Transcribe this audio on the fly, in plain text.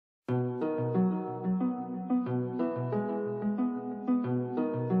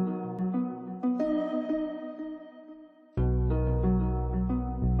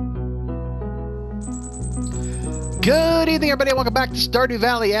Good evening, everybody. Welcome back to Stardew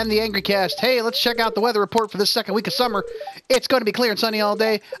Valley and the Angry Cast. Hey, let's check out the weather report for this second week of summer. It's going to be clear and sunny all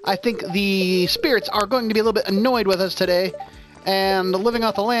day. I think the spirits are going to be a little bit annoyed with us today. And living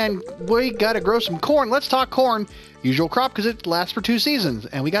off the land, we got to grow some corn. Let's talk corn. Usual crop because it lasts for 2 seasons.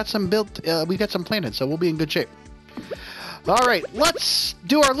 And we got some planted, so we'll be in good shape. All right, let's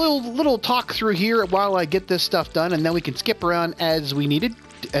do our little talk through here while I get this stuff done, and then we can skip around as we need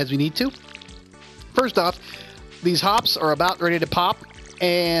to. First off, these hops are about ready to pop,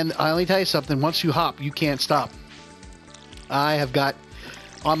 and I only tell you something, once you hop, you can't stop. I have got,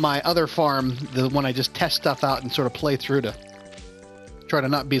 on my other farm, the one I just test stuff out and sort of play through to try to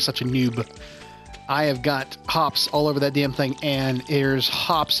not be such a noob, I have got hops all over that damn thing, and there's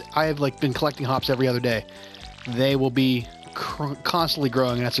hops. I have been collecting hops every other day. They will be constantly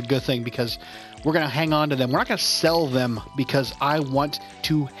growing, and that's a good thing because we're going to hang on to them. We're not going to sell them because I want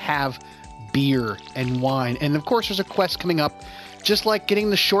to have beer and wine. And of course, there's a quest coming up. Just like getting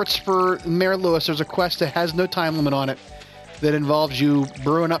the shorts for Mayor Lewis, there's a quest that has no time limit on it that involves you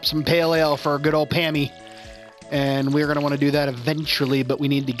brewing up some pale ale for a good old Pammy. And we're going to want to do that eventually, but we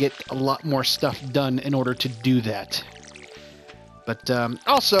need to get a lot more stuff done in order to do that. But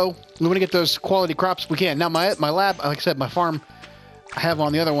also, we want to get those quality crops we can. Now, my lab, like I said, my farm, I have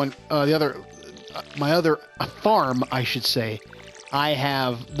on the other one, my other farm, I should say, I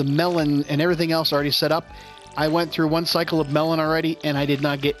have the melon and everything else already set up. I went through one cycle of melon already, and I did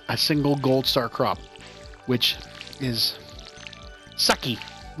not get a single gold star crop, which is sucky,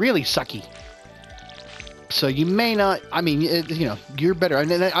 really sucky. So you may not, I mean, you're better.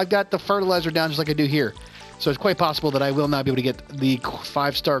 And then I've got the fertilizer down just like I do here. So it's quite possible that I will not be able to get the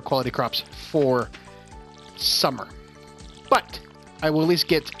 5-star quality crops for summer. But I will at least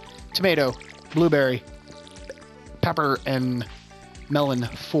get tomato, blueberry, pepper, and melon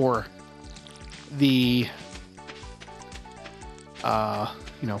for the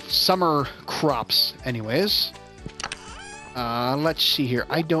summer crops anyways. Let's see here.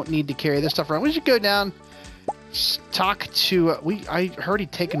 I don't need to carry this stuff around. We should go down, talk to I already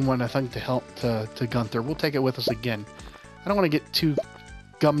taken one, I think, to help to Gunther. We'll take it with us again. I don't want to get too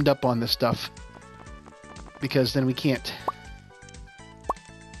gummed up on this stuff because then we can't.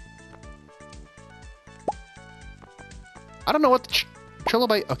 I don't know what the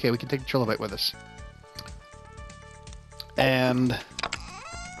trilobite. Okay, we can take the trilobite with us. And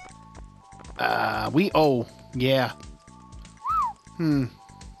yeah.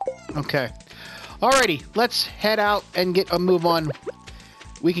 Okay. Alrighty, let's head out and get a move on.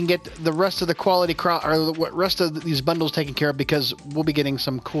 We can get the rest of the quality crop, or the rest of these bundles taken care of, because we'll be getting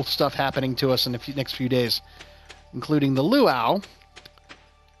some cool stuff happening to us in the next few days, including the Luau.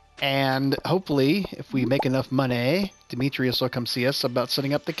 And hopefully, if we make enough money, Demetrius will come see us about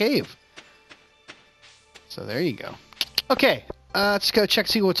setting up the cave. So there you go. Okay, let's go check,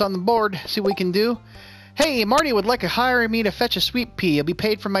 see what's on the board, see what we can do. Hey, Marty would like to hire me to fetch a sweet pea. I'll be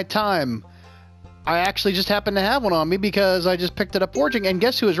paid for my time. I actually just happen to have one on me because I just picked it up foraging, and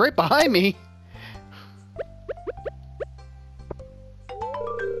guess who is right behind me?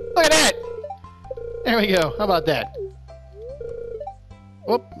 Look at that! There we go. How about that?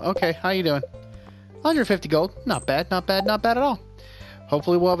 Whoop. Okay, how you doing? 150 gold. Not bad, not bad, not bad at all.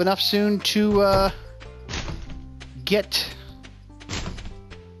 Hopefully we'll have enough soon to get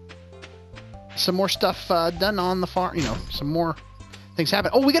some more stuff done on the farm. Some more things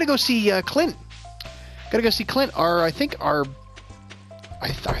happen. Oh, we gotta go see Clint. Gotta go see Clint. I think our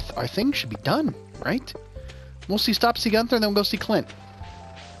thing should be done, right? We'll stop see Gunther, and then we'll go see Clint.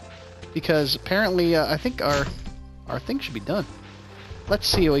 Because apparently, I think our thing should be done. Let's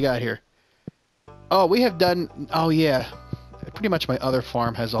see what we got here. Oh, we have done. Oh yeah, pretty much my other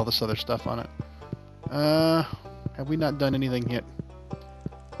farm has all this other stuff on it. Have we not done anything yet?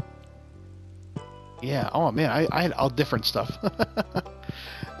 Yeah. Oh man, I had all different stuff.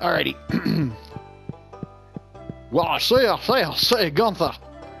 Alrighty. Well, say, Gunther.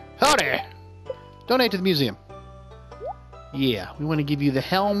 Howdy. Donate to the museum. Yeah, we want to give you the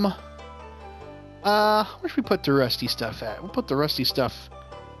helm. Where should we put the rusty stuff at? We'll put the rusty stuff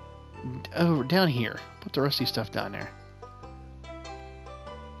down here. Put the rusty stuff down there.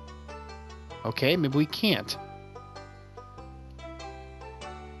 Okay, maybe we can't.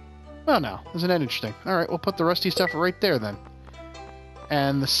 Oh no, isn't that interesting? Alright, we'll put the rusty stuff right there then.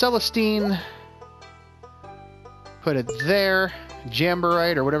 And the Celestine, put it there.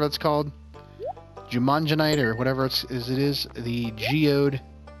 Jamborite, or whatever it's called. Jumanjanite, or whatever it is. The Geode.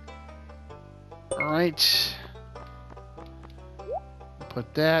 Alright.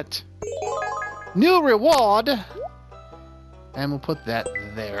 Put that. New reward! And we'll put that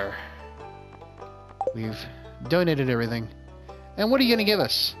there. We've Donated everything. And what are you going to give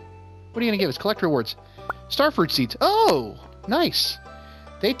us? What are you going to give us? Collect rewards. Starfruit seeds. Oh, nice.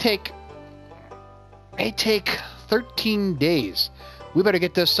 They take 13 days. We better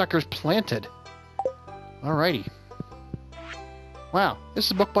get those suckers planted. Alrighty. Wow, this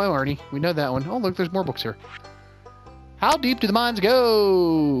is a book by Arnie. We know that one. Oh, look, there's more books here. How deep do the mines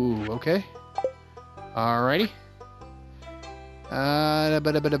go? Okay. Alrighty.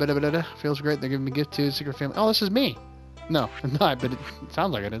 Feels great. They're giving me a gift to Secret Family. Oh, this is me. No, not, but it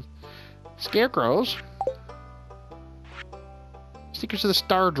sounds like it is. Scarecrows. Secrets of the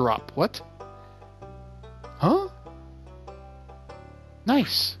Star Drop. What? Huh?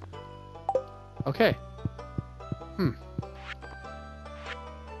 Nice. Okay.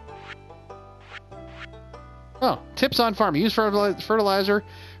 Oh, tips on farming. Use fertilizer.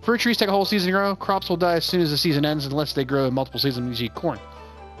 Fruit trees take a whole season to grow. Crops will die as soon as the season ends unless they grow in multiple seasons. You eat corn.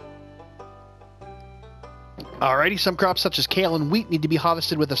 Alrighty, some crops such as kale and wheat need to be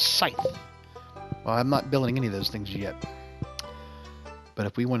harvested with a scythe. Well, I'm not building any of those things yet. But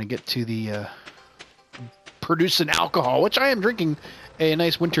if we want to get to the producing alcohol, which I am drinking a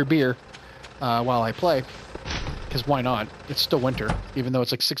nice winter beer while I play, because why not? It's still winter, even though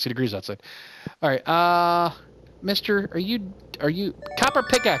it's like 60 degrees outside. Alright, Mister, are you copper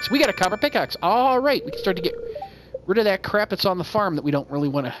pickaxe? We got a copper pickaxe. All right, we can start to get rid of that crap that's on the farm that we don't really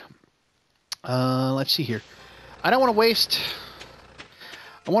want to. Let's see here. I don't want to waste.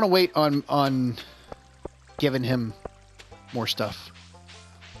 I want to wait on giving him more stuff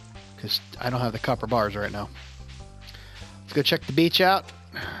because I don't have the copper bars right now. Let's go check the beach out.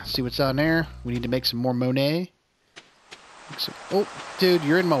 See what's on there. We need to make some more Monet. Oh, dude,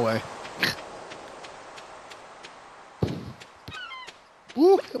 you're in my way.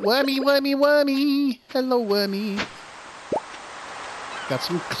 Ooh, whammy, whammy, whammy. Hello, whammy. Got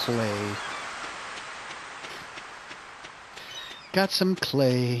some clay. Got some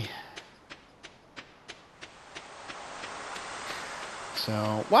clay.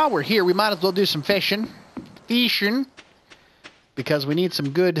 So, while we're here, we might as well do some fishing. Because we need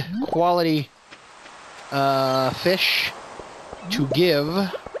some good quality fish to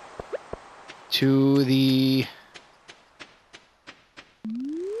give to the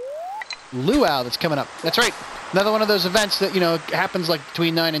Luau that's coming up. That's right. Another one of those events that, happens like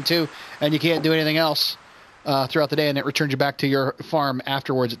between 9 and 2, and you can't do anything else throughout the day, and it returns you back to your farm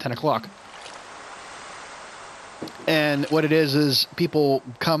afterwards at 10 o'clock. And what it is people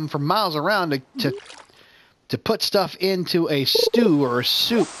come from miles around to put stuff into a stew or a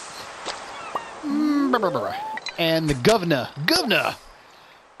soup. And the governor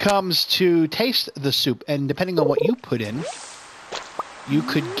comes to taste the soup, and depending on what you put in, you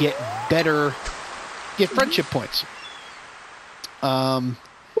could get friendship points. I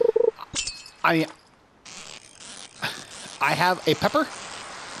have a pepper.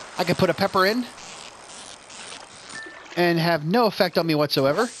 I can put a pepper in and have no effect on me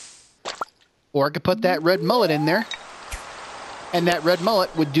whatsoever. Or I could put that red mullet in there, and that red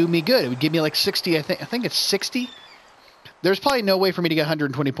mullet would do me good. It would give me like 60, I think it's 60. There's probably no way for me to get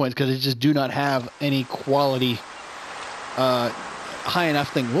 120 points because I just do not have any quality high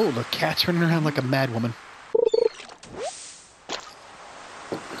enough thing. Whoa, the cat's running around like a mad woman.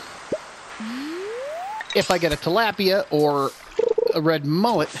 If I get a tilapia or a red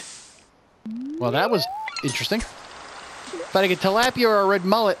mullet, well, that was interesting. If I get tilapia or a red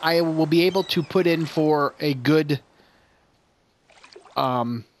mullet, I will be able to put in for a good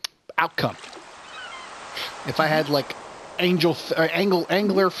outcome. If I had like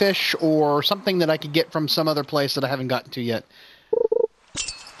angler fish or something that I could get from some other place that I haven't gotten to yet,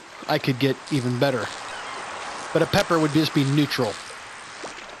 I could get even better. But a pepper would just be neutral.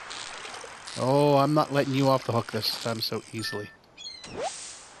 Oh, I'm not letting you off the hook this time so easily.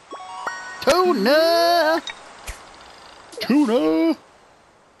 Tuna! Tuna!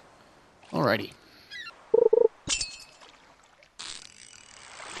 Alrighty.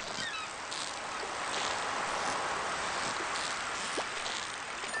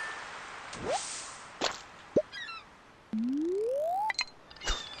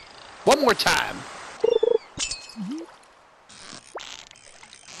 One more time.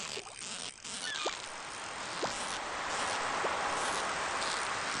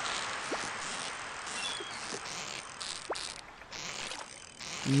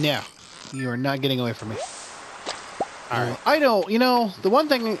 No, you are not getting away from me. Alright. I know, the one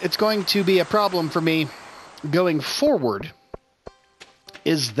thing it's going to be a problem for me going forward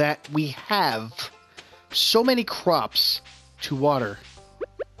is that we have so many crops to water.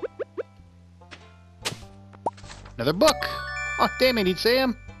 Another book. Oh, damn it,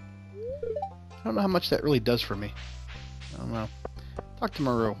 Sam. I don't know how much that really does for me. I don't know. Talk to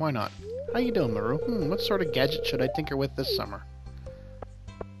Maru. Why not? How you doing, Maru? What sort of gadget should I tinker with this summer?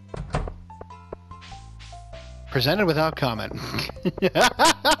 Presented without comment.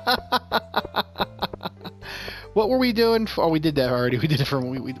 What were we doing? Oh, we did that already. We did it for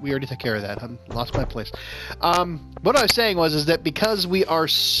we already took care of that. I lost my place. What I was saying is that because we are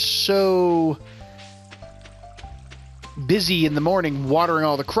so busy in the morning watering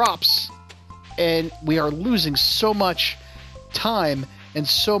all the crops, and we are losing so much time and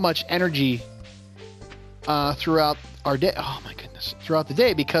so much energy throughout our day. Oh my goodness, throughout the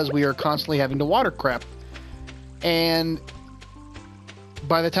day, because we are constantly having to water crap. And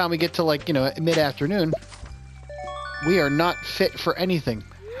by the time we get to, like, you know, mid-afternoon, we are not fit for anything.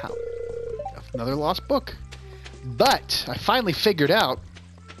 Another lost book. But I finally figured out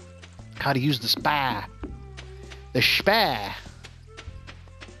how to use the spa. The spa.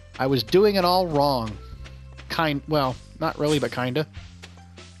 I was doing it all wrong. Well, not really, but kinda.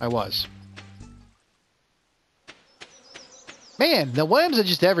 I was. Man, the worms are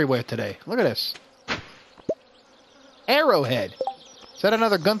just everywhere today. Look at this. Arrowhead. Is that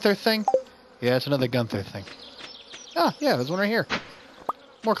another Gunther thing? Yeah, it's another Gunther thing. Ah, yeah, there's one right here.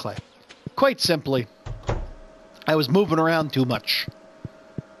 More clay. Quite simply, I was moving around too much.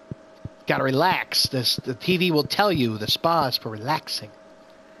 Gotta relax. The TV will tell you the spa is for relaxing.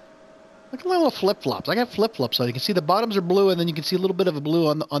 Look at my little flip-flops. I got flip-flops, so you can see the bottoms are blue, and then you can see a little bit of a blue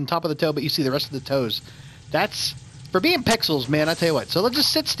on top of the toe, but you see the rest of the toes. That's, for being pixels, man, I tell you what. So let's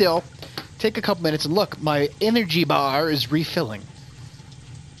just sit still, take a couple minutes, and look, my energy bar is refilling.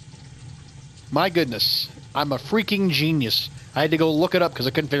 My goodness. I'm a freaking genius. I had to go look it up because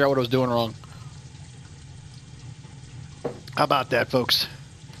I couldn't figure out what I was doing wrong. How about that, folks?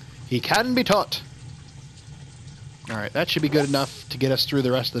 He can be taught. Alright, that should be good enough to get us through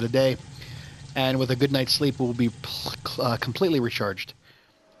the rest of the day. And with a good night's sleep, we'll be completely recharged.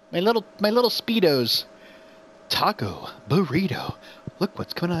 My little Speedos. Taco. Burrito. Look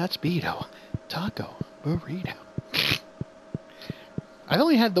what's coming out of that Speedo. Taco. Burrito. I've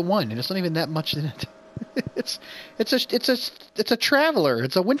only had the one, and it's not even that much in it. It's a traveler.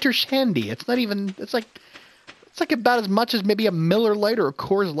 It's a winter shandy. It's not even. It's like about as much as maybe a Miller Lite or a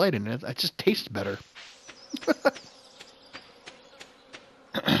Coors Light in it. It just tastes better.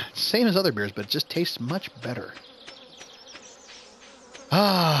 Same as other beers, but it just tastes much better.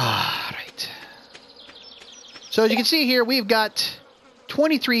 Ah, right. So as you can see here, we've got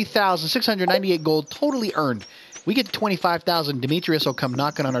 23,698 gold totally earned. We get to 25,000. Demetrius will come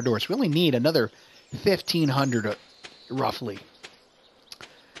knocking on our doors. We only need another 1,500 roughly.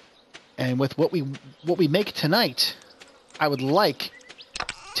 And with what we make tonight, I would like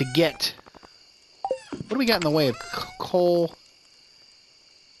to get. What do we got in the way of coal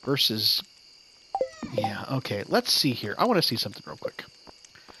versus? Yeah, okay. Let's see here. I want to see something real quick.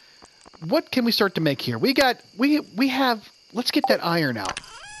 What can we start to make here? We have. Let's get that iron out.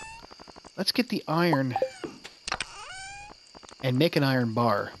 Let's get the iron and make an iron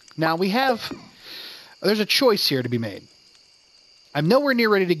bar. Now we have. There's a choice here to be made. I'm nowhere near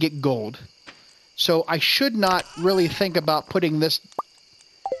ready to get gold, so I should not really think about putting this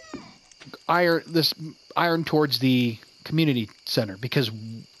iron towards the community center, because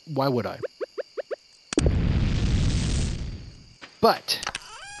why would I? But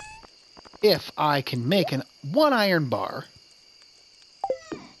if I can make one iron bar,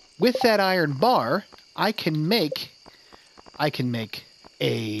 with that iron bar, I can make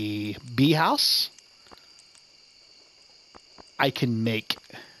a bee house. I can make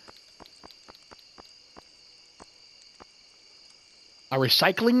a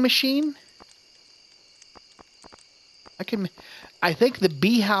recycling machine. I think the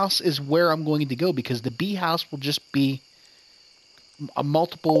bee house is where I'm going to go, because the bee house will just be a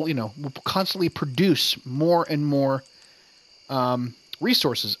multiple, will constantly produce more and more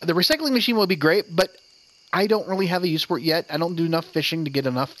resources. The recycling machine will be great, but I don't really have a use for it yet. I don't do enough fishing to get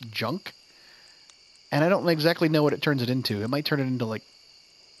enough junk. And I don't exactly know what it turns it into. It might turn it into, like,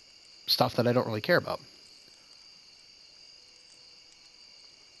 stuff that I don't really care about.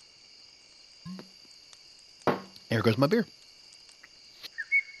 There goes my beer.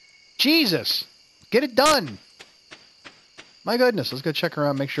 Jesus! Get it done! My goodness, let's go check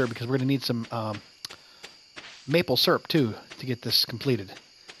around, make sure, because we're going to need some maple syrup, too, to get this completed.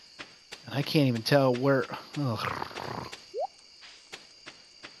 And I can't even tell where... Ugh.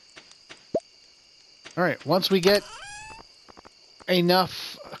 Alright, once we get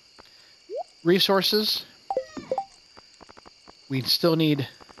enough resources, we still need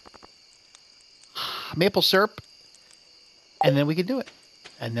maple syrup, and then we can do it.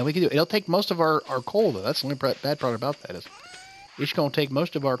 And then we can do it. It'll take most of our coal, though. That's the only bad part about that is it's going to take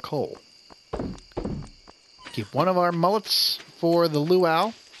most of our coal. Keep one of our mullets for the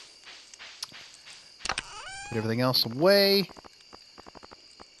luau. Put everything else away.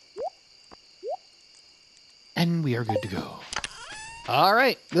 And we are good to go. All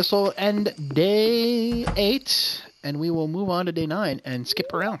right. This will end day 8. And we will move on to day 9 and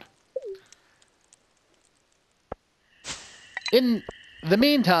skip around. In the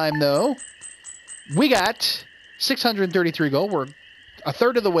meantime, though, we got 633 gold. We're a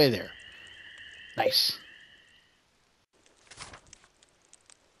third of the way there. Nice.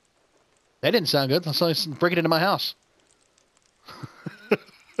 That didn't sound good. Let's break it into my house.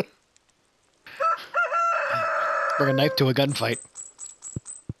 Bring a knife to a gunfight.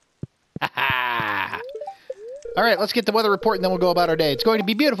 All right, let's get the weather report and then we'll go about our day. It's going to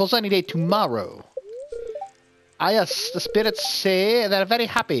be a beautiful sunny day tomorrow. Ah, yes, the spirits say they're very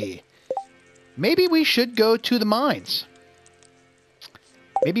happy. Maybe we should go to the mines.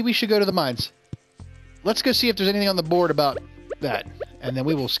 Maybe we should go to the mines. Let's go see if there's anything on the board about that. And then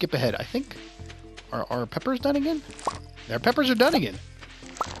we will skip ahead. I think... Are our peppers done again? Our peppers are done again.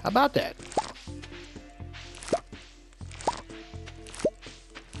 How about that?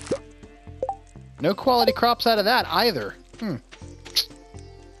 No quality crops out of that either.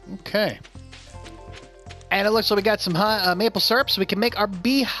 Okay. And it looks like we got some maple syrup so we can make our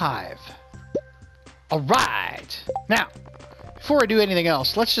beehive. Alright. Now, before I do anything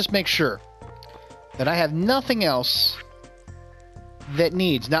else, let's just make sure that I have nothing else that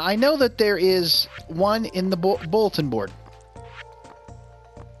needs. Now, I know that there is one in the bulletin board.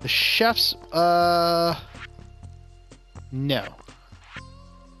 The chef's, no. No.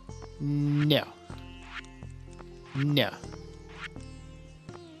 No.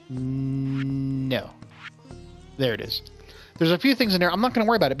 No. There it is. There's a few things in there. I'm not going to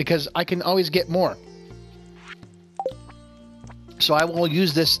worry about it because I can always get more. So I will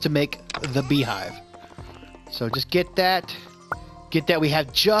use this to make the beehive. So just get that. Get that. We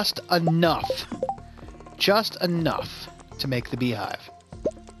have just enough. Just enough to make the beehive.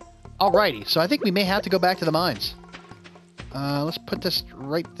 Alrighty. So I think we may have to go back to the mines. Let's put this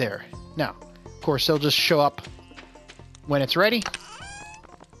right there. Now, of course, they'll just show up when it's ready.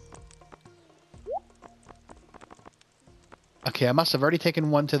 Okay, I must have already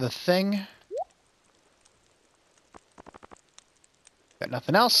taken one to the thing. Got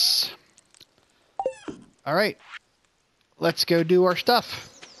nothing else. Alright. Let's go do our stuff.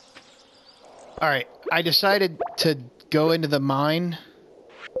 Alright, I decided to go into the mine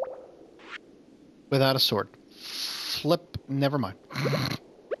without a sword. Flip. Never mind.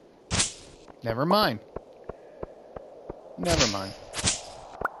 Never mind. Never mind.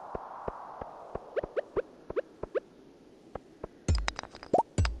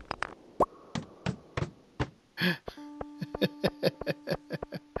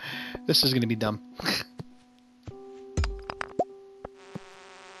 This is going to be dumb.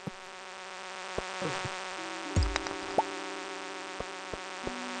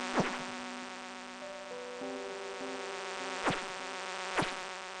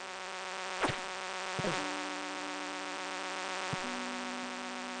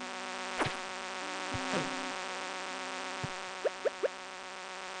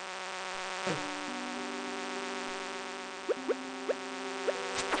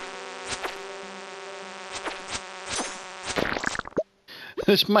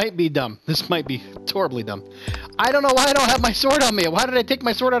 This might be dumb. This might be horribly dumb. I don't know why I don't have my sword on me. Why did I take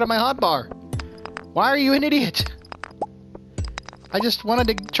my sword out of my hotbar? Why are you an idiot? I just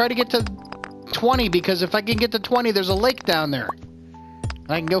wanted to try to get to 20 because if I can get to 20, there's a lake down there.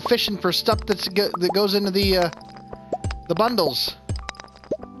 And I can go fishing for stuff that goes into the bundles.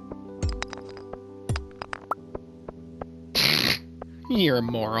 You're a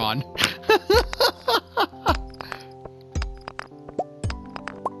moron.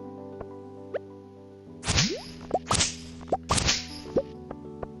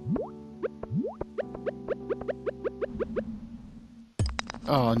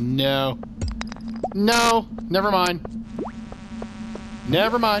 Oh, no. No! Never mind.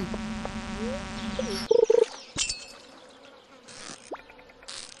 Never mind.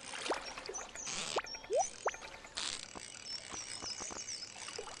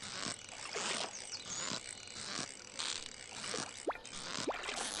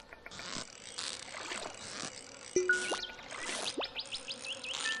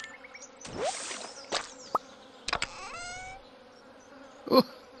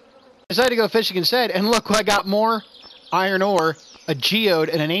 I decided to go fishing instead, and look, I got more iron ore, a geode,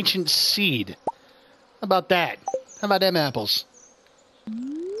 and an ancient seed. How about that? How about them apples?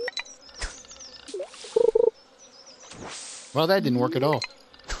 Well, that didn't work at all.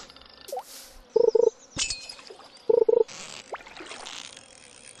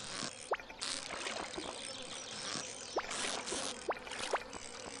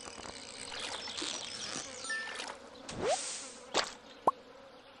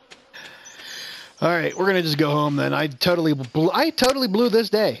 All right, we're gonna just go home then. I totally blew this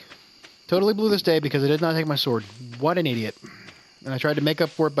day. Totally blew this day because I did not take my sword. What an idiot! And I tried to make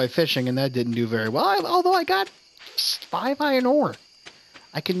up for it by fishing, and that didn't do very well. Although I got 5 iron ore,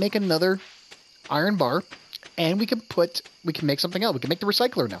 I can make another iron bar, and we can make something else. We can make the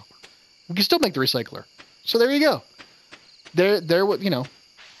recycler now. We can still make the recycler. So there you go. You know,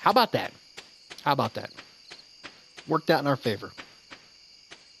 how about that? How about that? Worked out in our favor.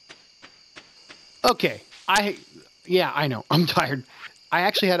 Okay, I know. I'm tired. I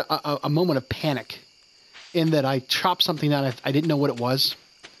actually had a moment of panic in that I chopped something down. I didn't know what it was.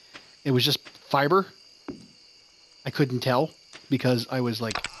 It was just fiber. I couldn't tell because I was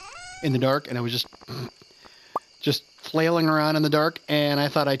like in the dark and I was just flailing around in the dark, and I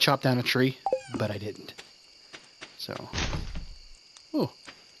thought I chopped down a tree, but I didn't. So, oh,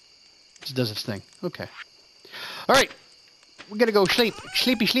 it just does its thing. Okay. All right, we're gonna go sleep.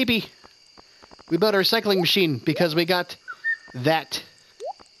 Sleepy, sleepy. We built a recycling machine because we got that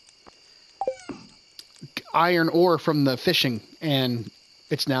iron ore from the fishing, and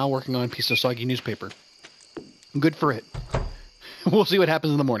it's now working on a piece of soggy newspaper. Good for it. We'll see what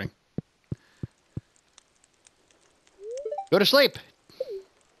happens in the morning. Go to sleep.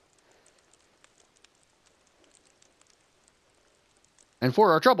 And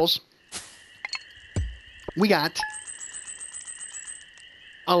for our troubles, we got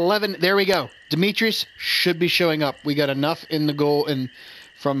 11. There we go. Demetrius should be showing up. We got enough in the goal and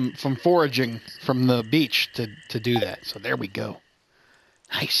from foraging from the beach to do that. So there we go.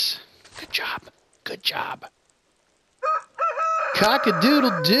 Nice. Good job. Good job.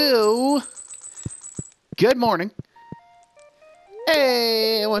 Cock-a-doodle-doo. Good morning.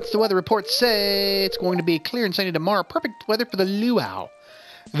 Hey, what's the weather report say? It's going to be clear and sunny tomorrow. Perfect weather for the luau.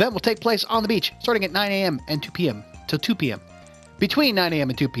 The event will take place on the beach starting at 9 a.m. and 2 p.m. till 2 p.m. Between 9 a.m.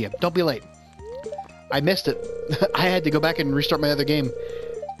 and 2 p.m. Don't be late. I missed it. I had to go back and restart my other game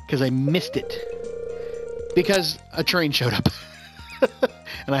because I missed it. Because a train showed up.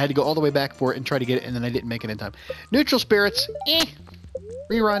 And I had to go all the way back for it and try to get it, and then I didn't make it in time. Neutral spirits.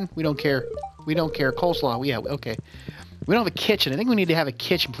 Rerun. We don't care. We don't care. Coleslaw. Yeah, okay. We don't have a kitchen. I think we need to have a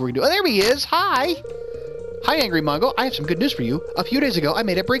kitchen before we do it. Oh, there he is. Hi. Hi, Angry Mongo. I have some good news for you. A few days ago, I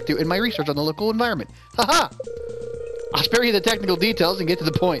made a breakthrough in my research on the local environment. Haha. I'll spare you the technical details and get to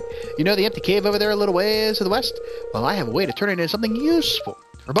the point. You know the empty cave over there a little ways to the west? Well, I have a way to turn it into something useful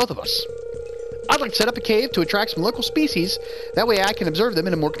for both of us. I'd like to set up a cave to attract some local species. That way I can observe them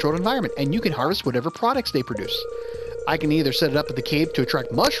in a more controlled environment, and you can harvest whatever products they produce. I can either set it up at the cave to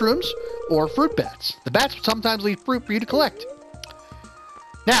attract mushrooms or fruit bats. The bats will sometimes leave fruit for you to collect.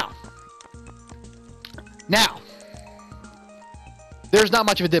 Now, there's not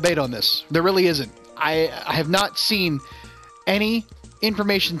much of a debate on this. There really isn't. I have not seen any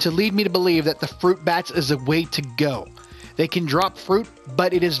information to lead me to believe that the fruit bats is a way to go. They can drop fruit,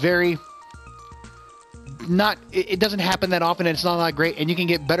 but it is very not, it doesn't happen that often, and it's not that great, and you can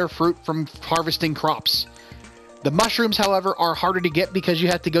get better fruit from harvesting crops. The mushrooms, however, are harder to get because you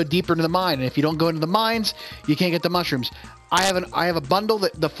have to go deeper into the mine, and if you don't go into the mines, you can't get the mushrooms. I have a bundle,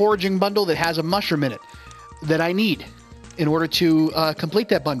 the foraging bundle that has a mushroom in it that I need in order to complete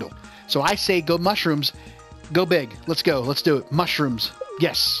that bundle. So I say go mushrooms, go big. Let's go. Let's do it. Mushrooms.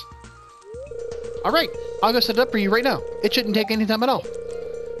 Yes. All right. I'll go set it up for you right now. It shouldn't take any time at all.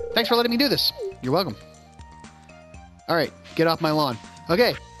 Thanks for letting me do this. You're welcome. All right. Get off my lawn.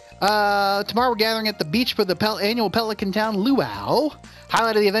 Okay. Tomorrow we're gathering at the beach for the annual Pelican Town Luau.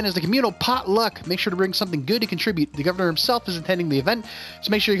 Highlight of the event is the communal potluck. Make sure to bring something good to contribute. The governor himself is attending the event,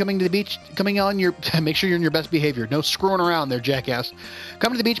 so make sure you're coming to the beach, make sure you're in your best behavior. No screwing around there, jackass.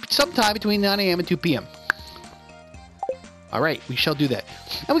 Come to the beach sometime between 9 a.m. and 2 p.m. All right, we shall do that.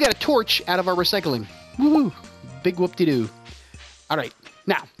 And we got a torch out of our recycling. Woo-hoo. Big whoop-de-doo. All right,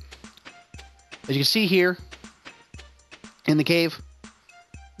 now, as you can see here in the cave,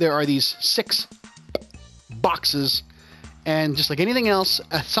 there are these 6 boxes, and just like anything else,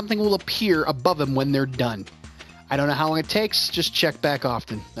 something will appear above them when they're done. I don't know how long it takes. Just check back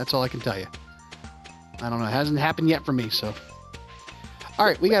often. That's all I can tell you. I don't know. It hasn't happened yet for me, so. All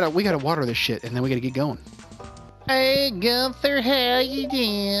right, we gotta water this shit, and then we gotta get going. Hey, Gunther, how you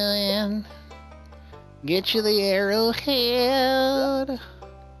doing? Get you the arrowhead.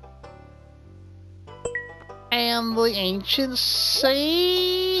 And the ancient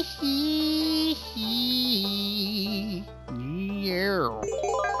say... Yeah.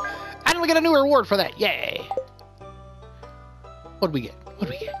 And we get a new reward for that. Yay. What do we get? What do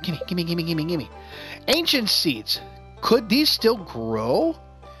we get? Gimme, gimme, gimme, gimme, gimme. Ancient seeds. Could these still grow?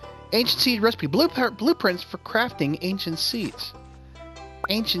 Ancient seed recipe. Blueprints for crafting ancient seeds.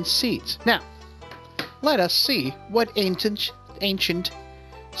 Ancient seeds. Now, let us see what ancient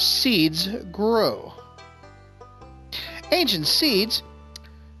seeds grow. Ancient seeds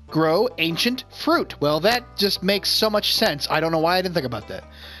grow ancient fruit. Well, that just makes so much sense. I don't know why I didn't think about that.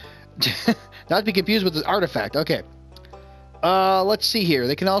 Not to be confused with the artifact. Okay. Let's see here.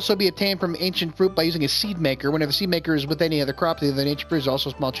 They can also be obtained from ancient fruit by using a seed maker. Whenever a seed maker is with any other crop, the other ancient fruit is also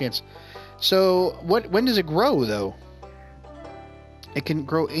a small chance. So, when does it grow, though? It can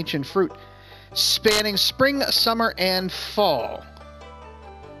grow ancient fruit. Spanning spring, summer, and fall.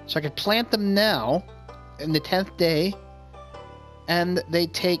 So I could plant them now, in the 10th day, and they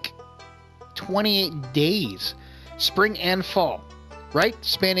take 28 days. Spring and fall. Right?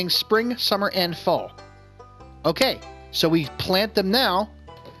 Spanning spring, summer, and fall. Okay. So we plant them now,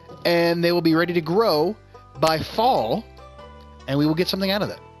 and they will be ready to grow by fall, and we will get something out of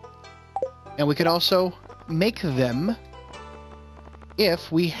them. And we could also make them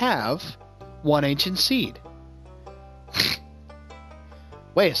if we have one ancient seed.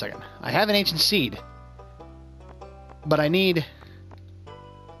 Wait a second. I have an ancient seed, but I need...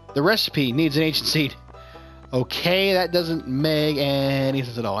 The recipe needs an ancient seed. Okay, that doesn't make any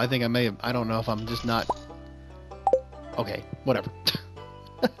sense at all. I think I may have... I don't know if I'm just not... Okay, whatever.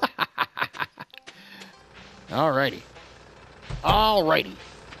 Alrighty. Alrighty.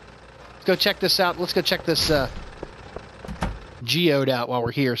 Let's go check this out. Let's go check this geode out while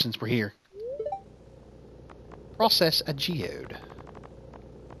we're here, since we're here. Process a geode.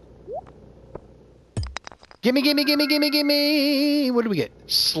 Gimme, gimme, gimme, gimme, gimme! What do we get?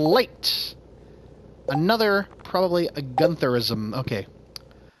 Slate. Another, probably a Gunthorism. Okay.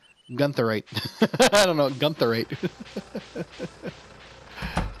 Guntherite. I don't know, Guntherite.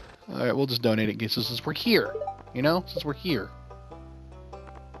 Alright, we'll just donate it since we're here. You know? Since we're here.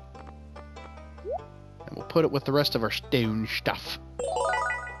 And we'll put it with the rest of our stone stuff.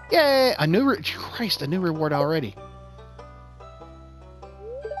 Yay! A new reward already.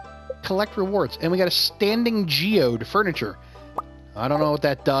 Collect rewards. And we got a standing geode furniture. I don't know what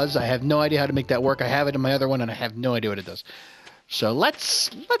that does. I have no idea how to make that work. I have it in my other one, and I have no idea what it does. So let's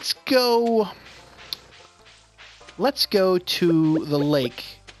go to the lake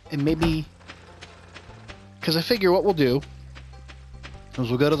and maybe, because I figure what we'll do is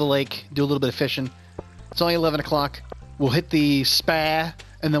we'll go to the lake, do a little bit of fishing. It's only 11 o'clock. We'll hit the spa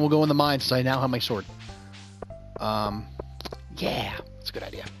and then we'll go in the mine since I now have my sword. Yeah, it's a good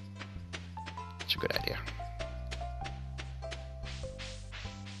idea. It's a good idea.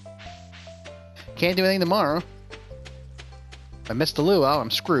 Can't do anything tomorrow. If I miss the luau, I'm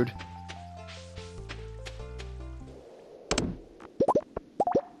screwed.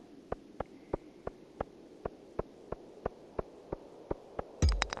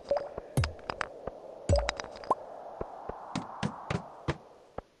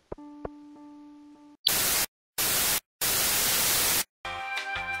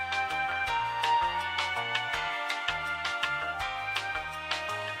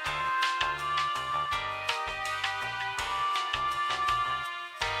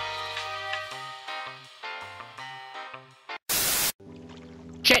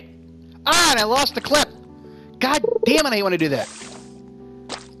 Shit! Ah, and I lost the clip! God damn it, I want to do that.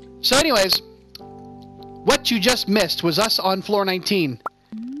 So anyways, what you just missed was us on floor 19.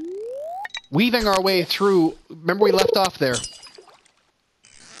 Weaving our way through... Remember we left off there?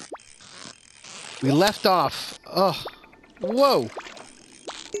 We left off... Ugh. Whoa!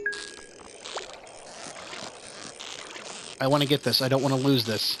 I want to get this. I don't want to lose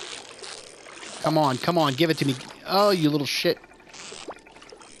this. Come on, give it to me. Oh, you little shit.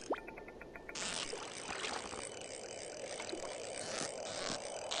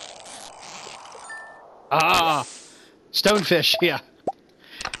 Ah! Stonefish, yeah.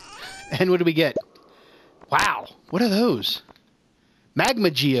 And what do we get? Wow, what are those? Magma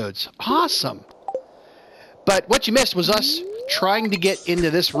geodes. Awesome! But what you missed was us trying to get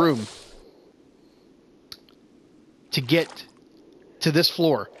into this room. To get to this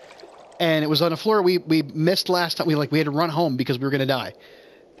floor. And it was on a floor we missed last time. We had to run home because we were going to die.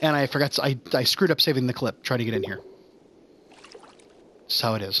 And I forgot, I screwed up saving the clip trying to get in here. That's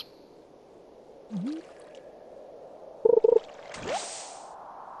how it is.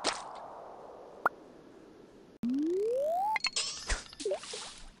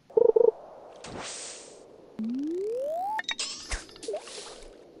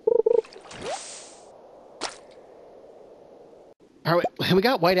 All right, we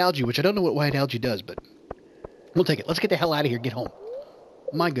got white algae, which I don't know what white algae does, but we'll take it. Let's get the hell out of here. Get home.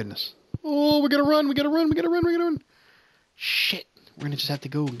 My goodness. Oh, we gotta run. We gotta run. We gotta run. We gotta run. Shit. We're gonna just have to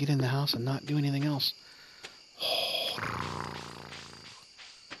go and get in the house and not do anything else.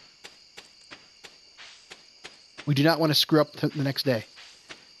 We do not want to screw up the next day.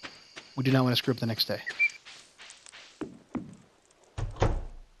 We do not want to screw up the next day.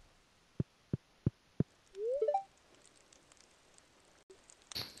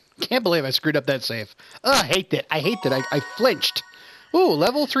 Can't believe I screwed up that save. Oh, I hate that. I hate that. I flinched. Ooh,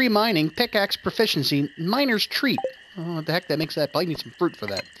 level 3 mining, pickaxe proficiency, miner's treat. Oh, what the heck that makes that? Probably need some fruit for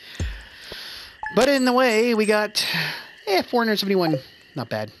that. But in the way, we got 471. Not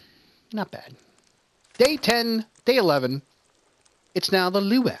bad. Not bad. Day 10, day 11. It's now the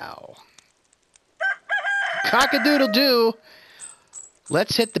luau. Cock-a-doodle-doo.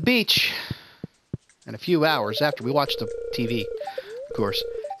 Let's hit the beach in a few hours after we watch the TV, of course.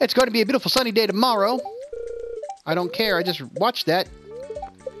 It's going to be a beautiful sunny day tomorrow. I don't care. I just watched that.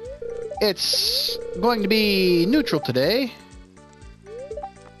 It's going to be neutral today.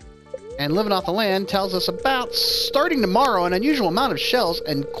 And living off the land tells us about starting tomorrow an unusual amount of shells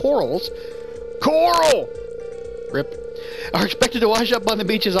and corals. Coral! Rip. Are expected to wash up on the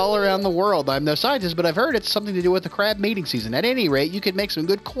beaches all around the world. I'm no scientist, but I've heard it's something to do with the crab mating season. At any rate, you could make some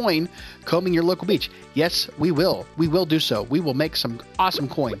good coin combing your local beach. Yes, we will. We will do so. We will make some awesome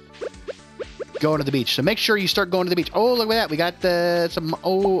coin going to the beach. So make sure you start going to the beach. Oh, look at that. We got some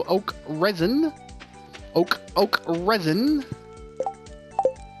oak resin. Oak resin.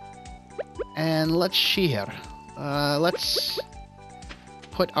 And let's see here. Let's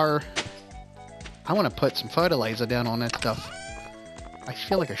put our... I want to put some fertilizer down on that stuff. I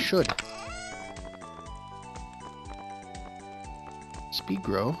feel like I should. Speed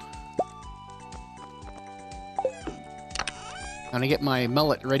grow. I'm gonna get my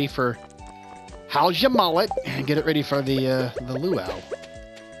mullet ready for... How's your mullet? And get it ready for the luau.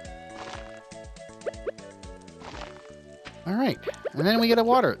 Alright. And then we gotta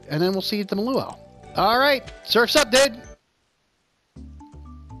water it. And then we'll see the luau. Alright. Surf's up, dude!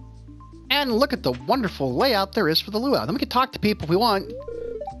 And look at the wonderful layout there is for the luau. Then we can talk to people if we want.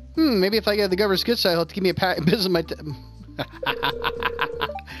 Maybe if I get the governor's good side, he'll have to give me a business my...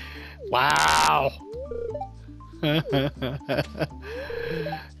 Wow.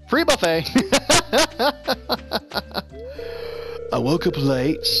 Free buffet. I woke up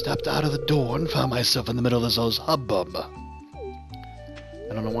late, stepped out of the door, and found myself in the middle of those hubbub.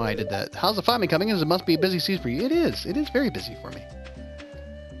 I don't know why I did that. How's the farming coming? It must be a busy season for you. It is. It is very busy for me.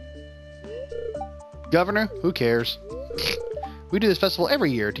 Governor? Who cares? We do this festival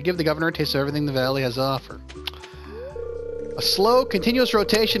every year to give the governor a taste of everything the valley has to offer. A slow, continuous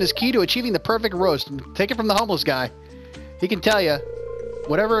rotation is key to achieving the perfect roast. Take it from the homeless guy. He can tell you,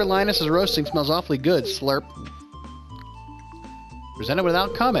 whatever Linus is roasting smells awfully good, slurp. Presented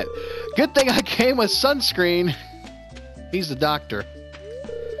without comment. Good thing I came with sunscreen. He's the doctor.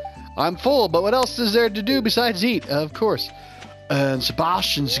 I'm full, but what else is there to do besides eat? Of course. And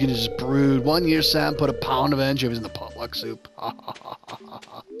Sebastian's gonna just brood. 1 year Sam put a pound of anchovies in the potluck soup.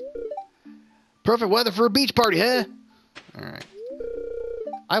 Perfect weather for a beach party, huh? Alright.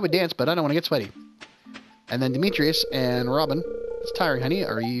 I would dance, but I don't want to get sweaty. And then Demetrius and Robin. It's tiring, honey.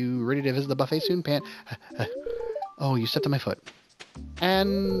 Are you ready to visit the buffet soon? Oh, you stepped on my foot.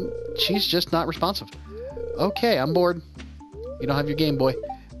 And she's just not responsive. Okay, I'm bored. You don't have your Game Boy.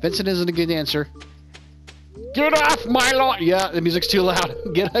 Vincent isn't a good dancer. Get off my lawn! Yeah, the music's too loud.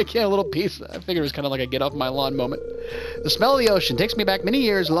 I get a little piece. I figured it was kind of like a get off my lawn moment. The smell of the ocean takes me back many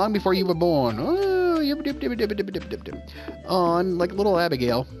years, long before you were born. Oh, on like little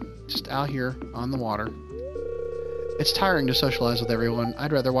Abigail, just out here on the water. It's tiring to socialize with everyone.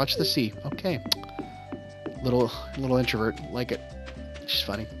 I'd rather watch the sea. Okay. Little introvert, like it. She's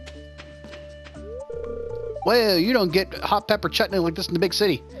funny. Well, you don't get hot pepper chutney like this in the big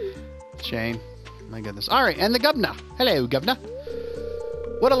city. Shame. My goodness. All right, and the governor. Hello, governor.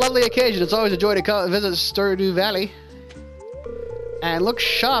 What a lovely occasion. It's always a joy to visit Stardew Valley. And look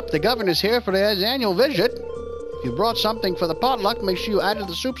sharp, the governor's here for his annual visit. If you brought something for the potluck, make sure you add it to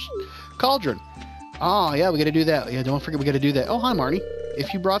the soup's cauldron. Oh, yeah, we got to do that. Yeah, don't forget we got to do that. Oh, hi, Marnie.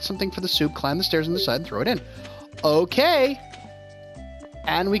 If you brought something for the soup, climb the stairs on the side and throw it in. Okay.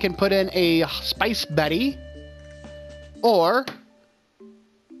 And we can put in a spice berry. Or...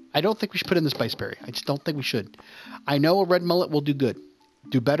 I don't think we should put in the spice berry. I just don't think we should. I know a red mullet will do good.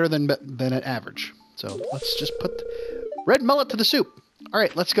 Do better than an average. So let's just put red mullet to the soup. All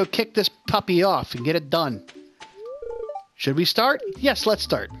right, let's go kick this puppy off and get it done. Should we start? Yes, let's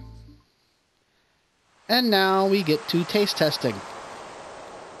start. And now we get to taste testing.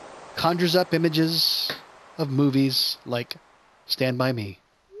 conjures up images of movies like Stand By Me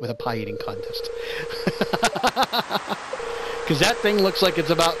with a pie eating contest. Because that thing looks like it's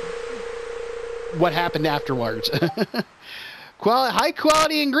about what happened afterwards. High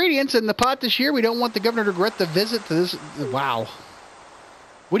quality ingredients in the pot this year. We don't want the governor to regret the visit to this. Wow.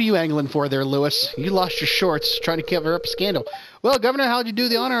 What are you angling for there, Lewis? You lost your shorts trying to cover up a scandal. Well, Governor, how'd you do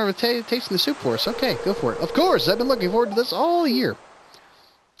the honor of tasting the soup for us? Okay, go for it. Of course, I've been looking forward to this all year.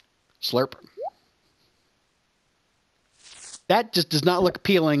 Slurp. That just does not look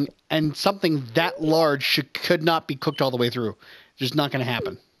appealing, and something that large could not be cooked all the way through. Just not going to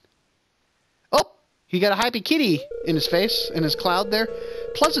happen. Oh, he got a hypey kitty in his face, in his cloud there.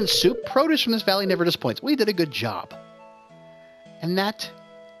 Pleasant soup. Produce from this valley never disappoints. We did a good job. And that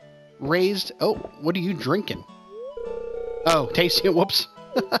raised... Oh, what are you drinking? Oh, tasty. Whoops.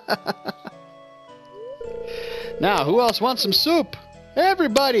 Now, who else wants some soup?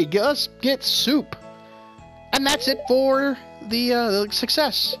 Everybody, let's get soup. And that's it for the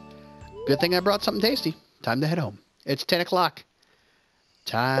success. Good thing I brought something tasty. Time to head home. It's 10 o'clock.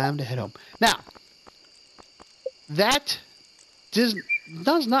 Time to head home. Now, that does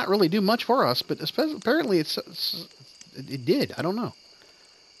not really do much for us, but apparently it did. I don't know.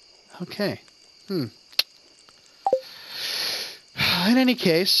 Okay. In any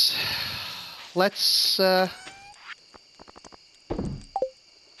case, let's go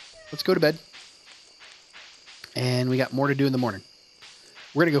to bed. And we got more to do in the morning.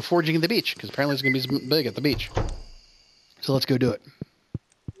 We're going to go foraging at the beach, because apparently it's going to be big at the beach. So let's go do it.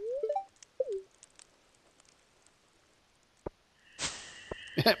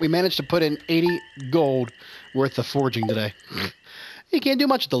 We managed to put in 80 gold worth of foraging today. You can't do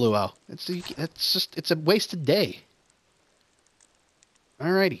much at the Luau. It's a wasted day.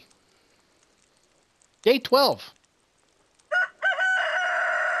 Alrighty. Day 12.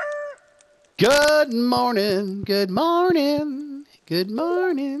 Good morning, good morning, good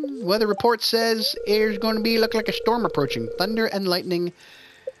morning. Weather report says there's going to look like a storm approaching. Thunder and lightning.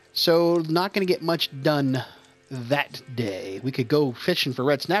 So not going to get much done that day. We could go fishing for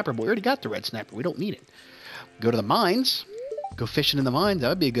red snapper, but we already got the red snapper. We don't need it. Go to the mines. Go fishing in the mines. That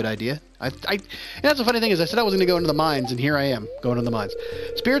would be a good idea. And that's the funny thing is I said I was going to go into the mines, and here I am going to the mines.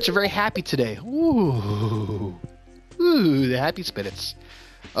 Spirits are very happy today. Ooh, the happy spirits.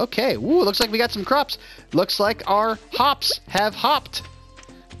 Okay, looks like we got some crops. Looks like our hops have hopped.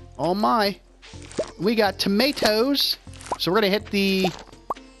 Oh my. We got tomatoes. So we're going to hit the...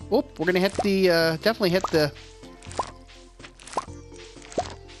 we're going to hit the... definitely hit the...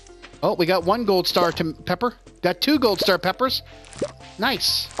 Oh, we got one gold star pepper. Got 2 gold star peppers.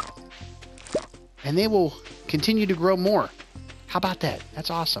 Nice. And they will continue to grow more. How about that? That's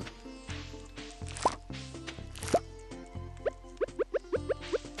awesome.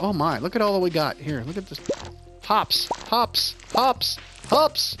 Oh my, look at all that we got here. Look at this. Hops, hops, hops,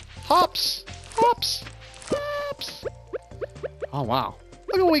 hops, hops, hops, hops. Oh wow.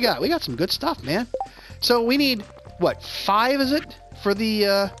 Look at what we got. We got some good stuff, man. So we need, what, 5 is it? For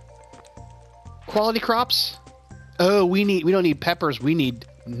the quality crops? Oh, we don't need peppers, we need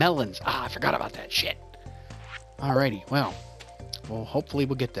melons. Ah, I forgot about that shit. Alrighty, well, hopefully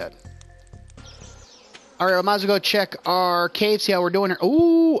we'll get that. All right, I might as well go check our cave, see how we're doing here.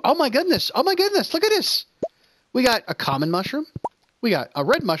 Ooh, oh my goodness. Oh my goodness. Look at this. We got a common mushroom. We got a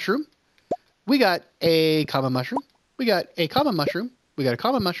red mushroom. We got a common mushroom. We got a common mushroom. We got a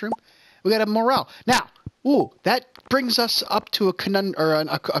common mushroom. We got a morel. Now, that brings us up to a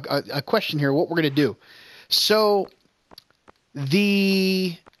question here, what we're going to do. So,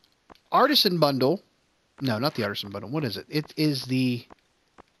 the artisan bundle, no, not the artisan bundle. What is it? It is the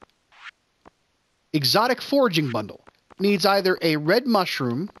exotic foraging bundle. Needs either a red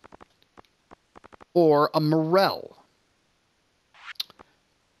mushroom or a morel.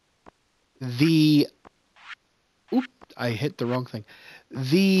 I hit the wrong thing.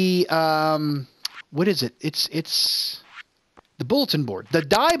 What is it? It's the bulletin board. The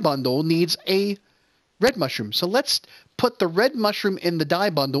dye bundle needs a red mushroom. So let's put the red mushroom in the dye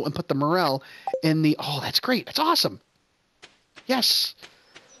bundle and put the morel in the... Oh, that's great. That's awesome. Yes.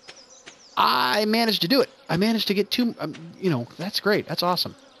 I managed to do it. I managed to get 2, that's great. That's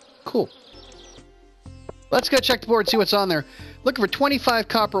awesome. Cool. Let's go check the board and see what's on there. Looking for 25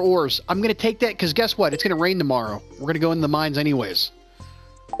 copper ores. I'm going to take that because guess what? It's going to rain tomorrow. We're going to go in the mines anyways.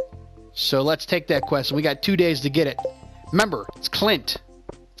 So let's take that quest. We got 2 days to get it. Remember, it's Clint.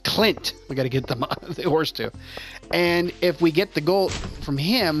 It's Clint. We got to get the ores to. And if we get the gold from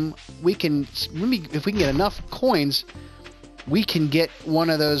him, we can, if we can get enough coins, we can get one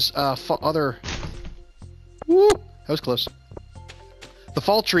of those other... Woo! That was close. the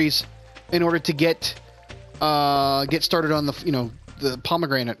fall trees in order to get started on the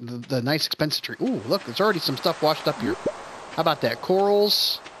pomegranate, the nice expensive tree. Ooh, look, there's already some stuff washed up here. How about that?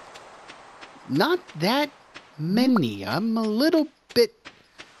 Corals. Not that many. I'm a little bit...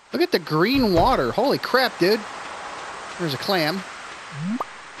 Look at the green water. Holy crap, dude. There's a clam.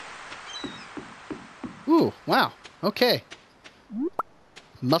 Ooh, wow. Okay.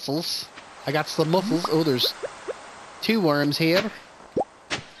 Mussels. I got some mussels. Oh, there's 2 worms here.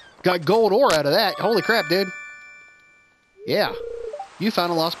 Got gold ore out of that. Holy crap, dude. Yeah. You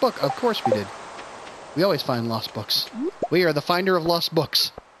found a lost book. Of course we did. We always find lost books. We are the finder of lost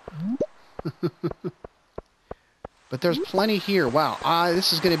books. But there's plenty here. Wow.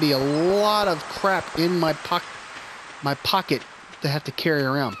 This is going to be a lot of crap in my pocket to have to carry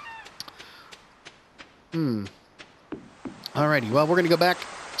around. Alrighty. Well, we're going to go back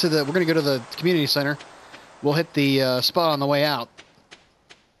to the... We're going to go to the community center. We'll hit the spot on the way out.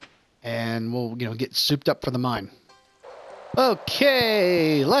 And we'll, get souped up for the mine.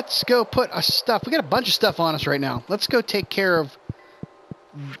 Okay. Let's go put our stuff... We got a bunch of stuff on us right now. Let's go take care of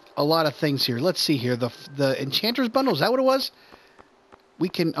a lot of things here. Let's see here. The Enchanter's Bundle, is that what it was? We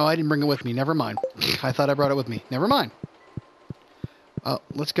can... Oh, I didn't bring it with me. Never mind. I thought I brought it with me. Never mind.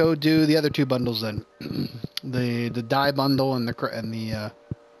 Let's go do the other 2 bundles then. the dye bundle and the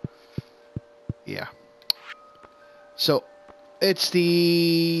yeah. So it's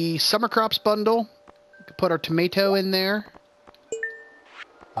the summer crops bundle. We can put our tomato in there.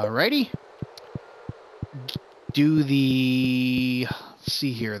 Alrighty. Do the... Let's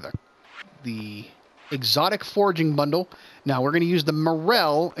see here, the exotic foraging bundle. Now we're going to use the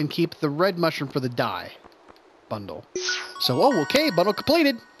morel and keep the red mushroom for the dye bundle. So, okay, bundle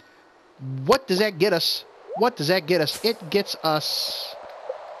completed. What does that get us? What does that get us? It gets us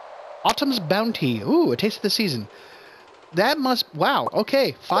Autumn's Bounty. Ooh, a taste of the season. That must... Wow,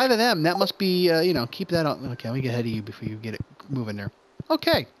 okay, 5 of them. That must be, keep that on. Okay, let me get ahead of you before you get it moving there.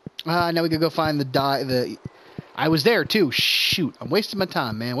 Okay. Now we can go find the dye... I was there, too. Shoot. I'm wasting my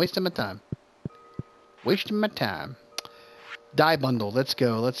time, man. Wasting my time. Wasting my time. Dye bundle. Let's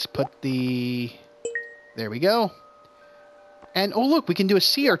go. Let's put the... There we go. And, oh, look. We can do a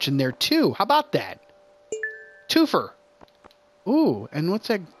sea urchin there, too. How about that? Twofer. Ooh. And what's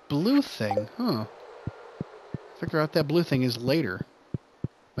that blue thing? Huh. Figure out that blue thing is later.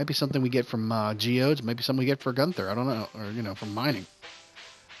 Might be something we get from geodes. Might be something we get for Gunther. I don't know. Or, from mining.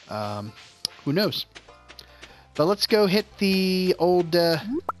 Who knows? But let's go hit the old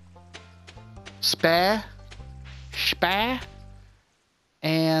spa,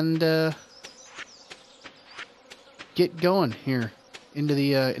 and get going here into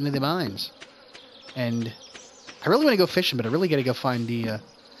the mines. And I really want to go fishing, but I really got to go find the.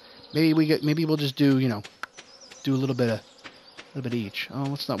 Maybe we'll just do do a little bit each. Oh,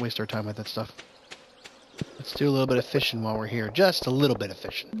 let's not waste our time with that stuff. Let's do a little bit of fishing while we're here. Just a little bit of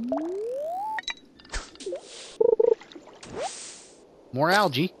fishing. More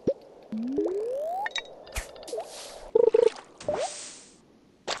algae.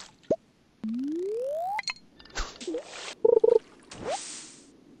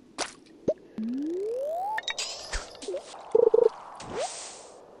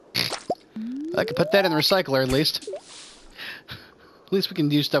 I can put that in the recycler at least. At least we can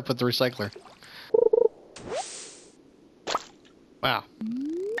do stuff with the recycler. Wow.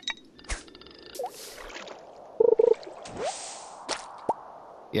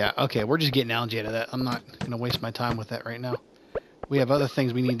 Yeah, okay, we're just getting algae out of that. I'm not going to waste my time with that right now. We have other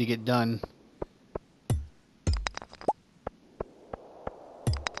things we need to get done.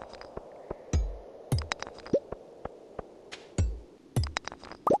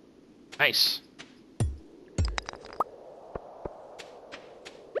 Nice.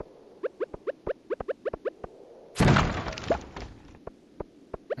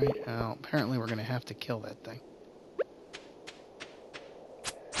 Right, apparently we're going to have to kill that thing.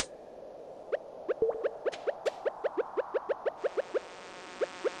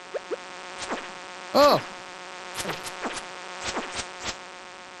 Oh!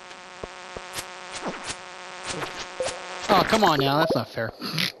 Oh, come on now. That's not fair.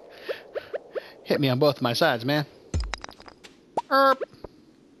 Hit me on both my sides, man. Erp.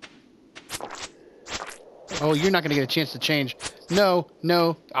 Oh, you're not going to get a chance to change. No,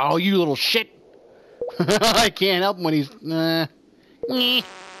 no. Oh, you little shit. I can't help him when he's...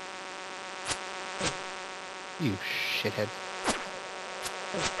 You shithead.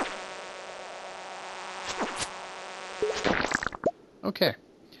 Okay.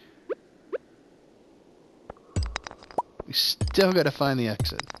 We still gotta find the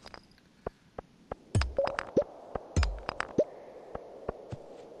exit.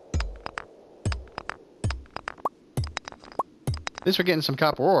 At least we're getting some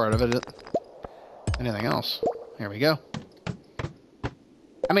copper ore out of it. Anything else? Here we go.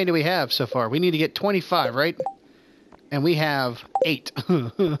 How many do we have so far? We need to get 25, right? And we have 8.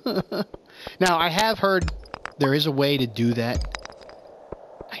 Now, I have heard there is a way to do that.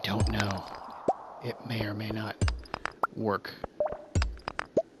 I don't know. It may or may not work.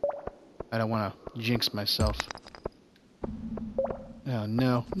 I don't want to jinx myself. Oh,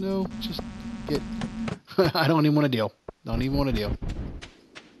 no. No, just get... I don't even want to deal. Don't even want to deal.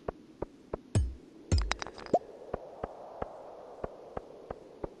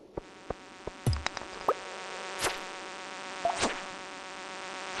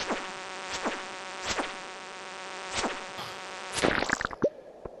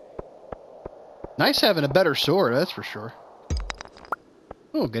 Nice having a better sword, that's for sure.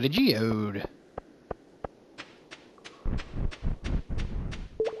 Oh, got a geode.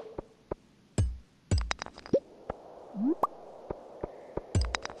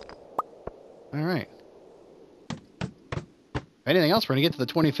 Alright. Anything else, we're gonna get to the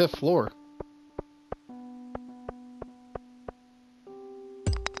 25th floor.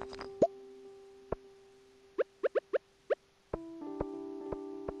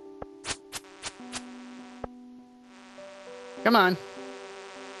 Come on.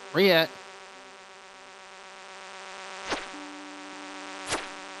 Where you at?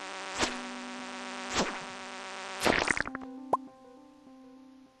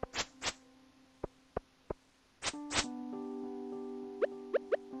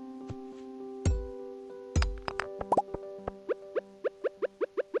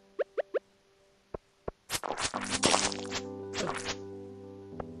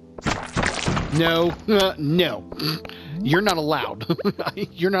 No. No. You're not allowed.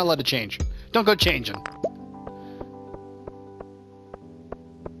 You're not allowed to change. Don't go changing.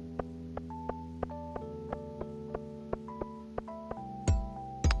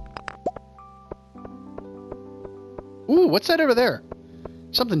 Ooh, what's that over there?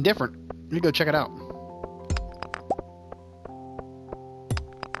 Something different. Let me go check it out.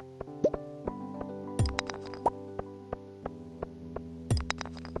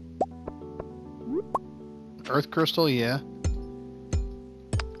 Earth crystal, yeah.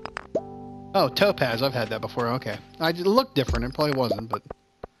 Oh, topaz. I've had that before. Okay. It looked different. It probably wasn't, but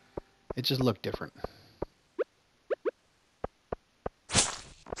it just looked different.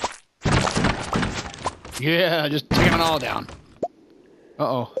 Yeah, just taking it all down.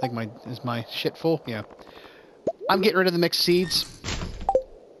 Uh-oh. I think is my shit full? Yeah. I'm getting rid of the mixed seeds.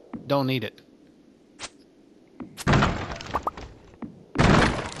 Don't need it.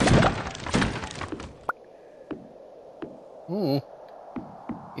 Ooh.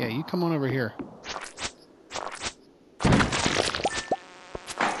 Yeah, you come on over here.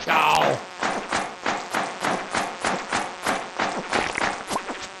 Ow!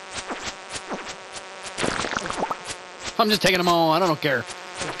 I'm just taking them all. I don't care.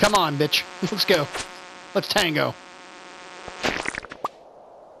 Come on, bitch. Let's go. Let's tango.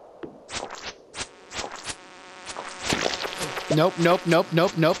 Nope, nope, nope,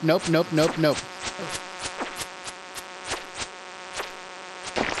 nope, nope, nope, nope, nope, nope.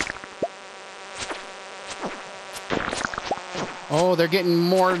 Oh, they're getting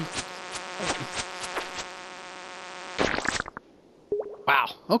more... Wow.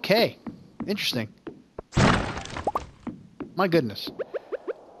 Okay. Interesting. My goodness.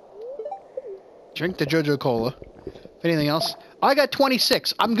 Drink the Jojo Cola. If anything else... I got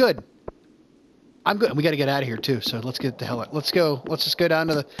 26. I'm good. I'm good. We got to get out of here, too, so let's get the hell out. Let's go. Let's just go down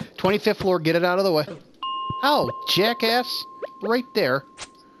to the 25th floor, get it out of the way. Oh, jackass. Right there.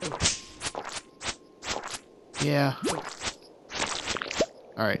 Yeah.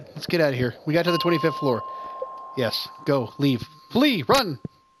 Alright, let's get out of here. We got to the 25th floor. Yes, go, leave. Flee, run!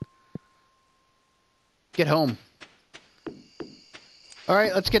 Get home.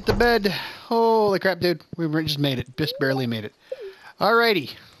 Alright, let's get to bed. Holy crap, dude. We just made it. Just barely made it.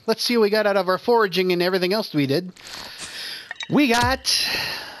 Alrighty. Let's see what we got out of our foraging and everything else we did. We got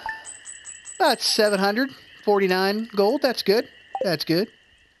about 749 gold. That's good. That's good.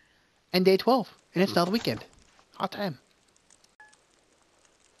 And day 12. And it's now the weekend. Hot time.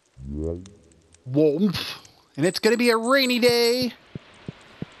 Woomph. And it's going to be a rainy day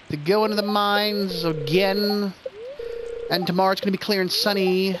to go into the mines again. And tomorrow it's going to be clear and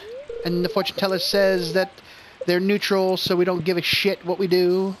sunny. And the fortune teller says that they're neutral, so we don't give a shit what we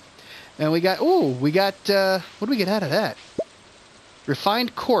do. And we got, ooh, we got, what do we get out of that?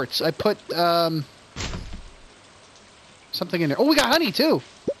 Refined quartz. I put, something in there. Oh, we got honey, too.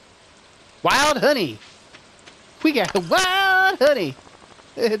 Wild honey. We got wild honey.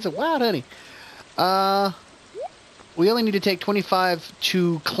 It's a wild honey. We only need to take 25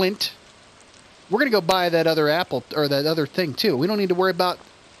 to Clint. We're going to go buy that other apple, or that other thing, too. We don't need to worry about...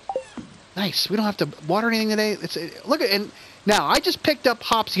 Nice. We don't have to water anything today. Look at... And now, I just picked up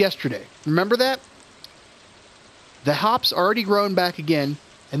hops yesterday. Remember that? The hops already grown back again,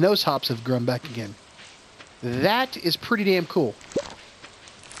 and those hops have grown back again. That is pretty damn cool.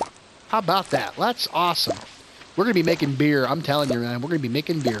 How about that? That's awesome. We're going to be making beer. I'm telling you, man. We're going to be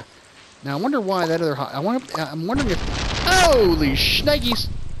making beer. Now, I wonder why that other hop... I'm wondering if... Holy shnikes!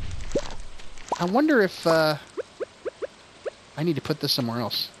 I wonder if, I need to put this somewhere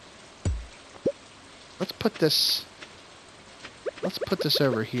else. Let's put this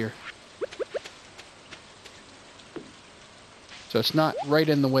over here. So it's not right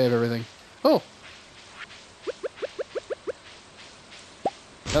in the way of everything. Oh!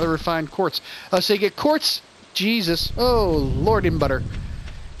 Another refined quartz. So you get quartz... Jesus. Oh, Lord in butter.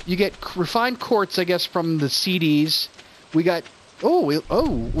 You get refined quartz, I guess, from the CDs. We got...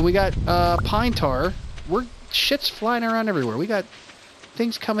 we got pine tar. Shit's flying around everywhere. We got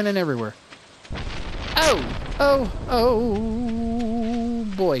things coming in everywhere. Oh,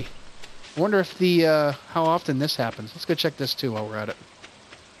 boy. I wonder if how often this happens. Let's go check this too while we're at it.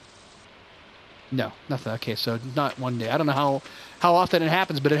 No, nothing. Okay, so not one day. I don't know how often it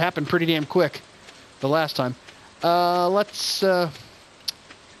happens, but it happened pretty damn quick the last time. Let's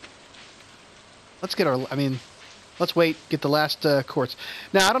get our... let's wait. Get the last quartz.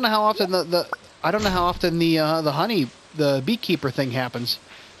 Now I don't know how often the honey, the beekeeper thing happens,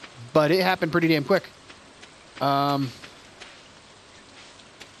 but it happened pretty damn quick. No,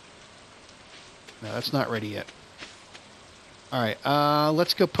 that's not ready yet. All right.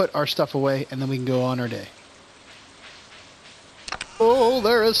 Let's go put our stuff away, and then we can go on our day. Oh,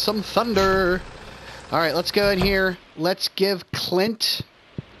 there is some thunder. All right, let's go in here. Let's give Clint...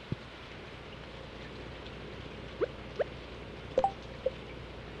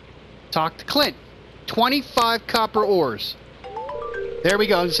 Talk to Clint. 25 copper ores. There we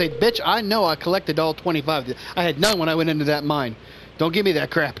go. And say, bitch, I know I collected all 25. I had none when I went into that mine. Don't give me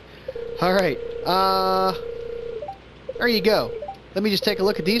that crap. All right. There you go. Let me just take a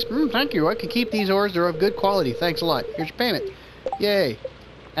look at these. Thank you. I can keep these ores. They're of good quality. Thanks a lot. Here's your payment. Yay.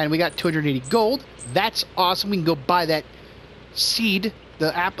 And we got 280 gold. That's awesome. We can go buy that seed,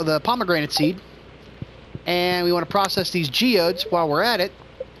 the pomegranate seed. And we want to process these geodes while we're at it.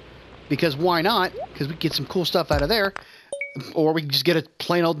 Because why not? Because we get some cool stuff out of there. Or we can just get a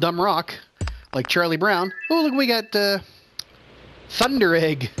plain old dumb rock. Like Charlie Brown. Oh, look, we got Thunder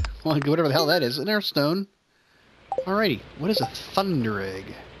Egg. Whatever the hell that is. An air stone. Alrighty. What is a Thunder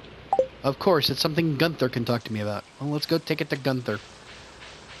Egg? Of course, it's something Gunther can talk to me about. Well, let's go take it to Gunther.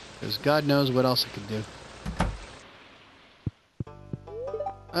 Because God knows what else it can do.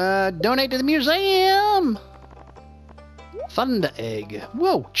 Donate to the museum! Thunder Egg.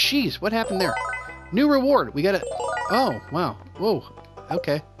 Whoa, jeez, what happened there? New reward. We got it. Oh, wow. Whoa.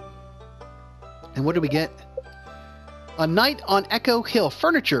 Okay. And what do we get? A night on Echo Hill.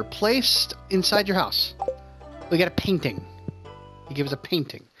 Furniture placed inside your house. We got a painting. He gives us a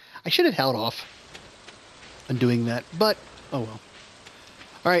painting. I should have held off on doing that, but oh well.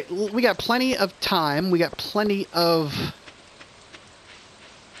 All right, we got plenty of time. We got plenty of...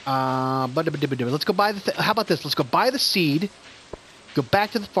 let's go buy the... How about this? Let's go buy the seed. Go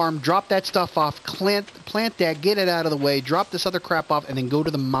back to the farm. Drop that stuff off. Plant that. Get it out of the way. Drop this other crap off. And then go to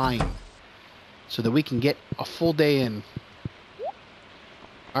the mine. So that we can get a full day in.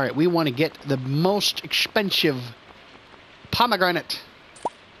 Alright, we want to get the most expensive pomegranate.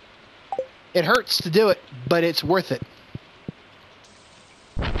 It hurts to do it, but it's worth it.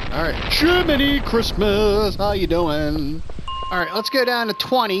 Alright, Jiminy Christmas, how you doing? Alright, let's go down to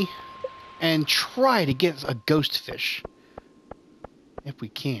 20 and try to get a ghost fish. If we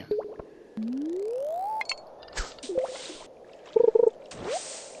can.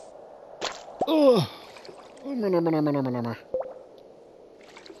 Ugh.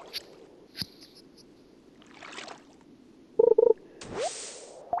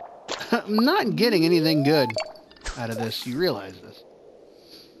 I'm not getting anything good out of this. You realize this.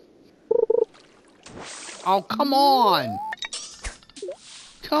 Oh, come on.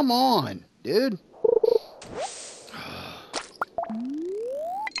 Come on, dude.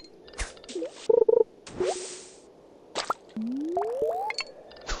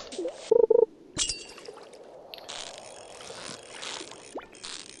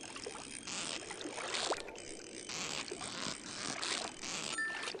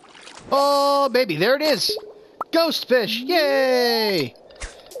 Oh, baby, there it is. Ghost fish. Yay.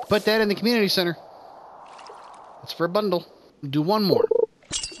 Put that in the community center. That's for a bundle. Do one more.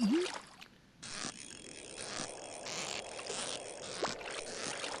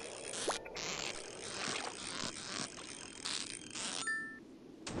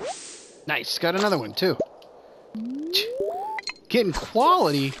 Nice. Got another one, too. Getting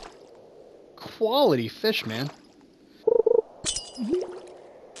quality fish, man.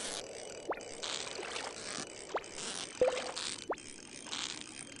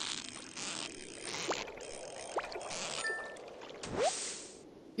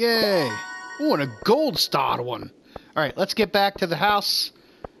 Yay. Ooh, and a gold star one. All right, let's get back to the house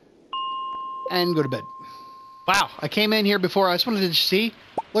and go to bed. Wow, I came in here before. I just wanted to see.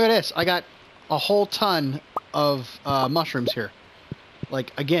 Look at this. I got a whole ton of mushrooms here.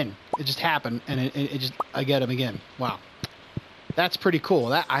 Like, again, it just happened, and it just, I get them again. Wow. That's pretty cool.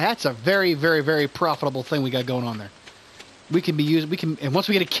 That's a very, very, very profitable thing we got going on there. We can be used, and once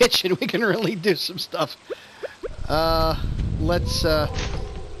we get a kitchen, we can really do some stuff. Let's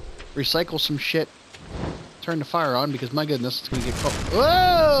recycle some shit. Turn the fire on, because my goodness, it's gonna get cold.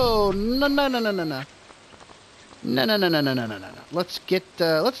 Whoa! No, no, no, no, no, no. No, no, no, no, no, no, no, no. Let's take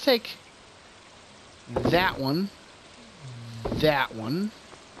that one,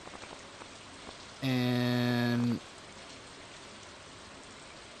 and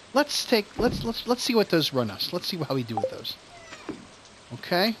let's see what those run us. Let's see how we do with those.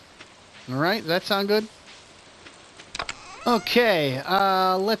 Okay. All right. Does that sound good? Okay.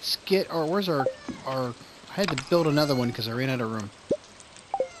 Let's get our. Where's our? I had to build another one because I ran out of room.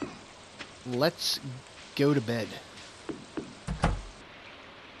 Let's go to bed.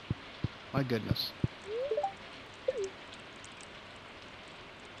 My goodness.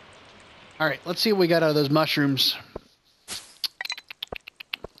 Alright, let's see what we got out of those mushrooms.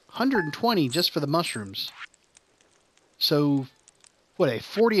 120 just for the mushrooms. So, what,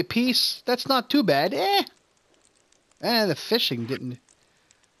 40 a piece? That's not too bad. The fishing didn't...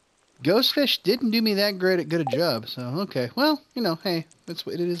 Ghost fish didn't do me that good a job, so okay. Well, you know, hey, it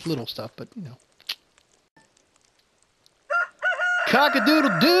is little stuff, but, you know.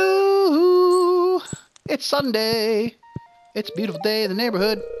 Cock-a-doodle-doo! It's Sunday. It's a beautiful day in the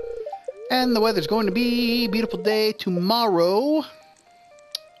neighborhood. And the weather's going to be a beautiful day tomorrow.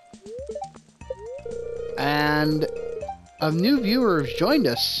 And a new viewer has joined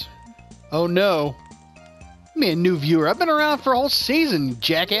us. Oh no. Me, a new viewer. I've been around for a whole season,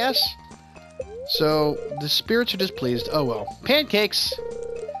 jackass. So, the spirits are displeased. Oh well. Pancakes.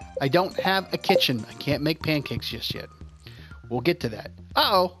 I don't have a kitchen. I can't make pancakes just yet. We'll get to that.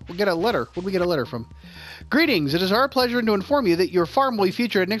 Uh-oh, we'll get a letter. Where did we get a letter from? Greetings, it is our pleasure to inform you that your farm will be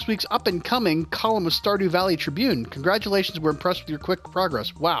featured at next week's up-and-coming column of Stardew Valley Tribune. Congratulations, we're impressed with your quick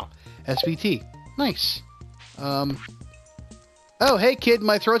progress. Wow. SVT. Nice. Oh, hey kid,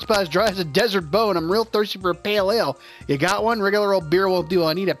 my throat's about as dry as a desert bone. I'm real thirsty for a pale ale. You got one? Regular old beer won't do.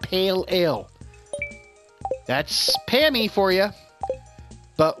 I need a pale ale. That's Pammy for you.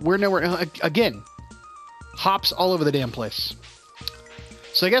 But we're nowhere... Again, hops all over the damn place.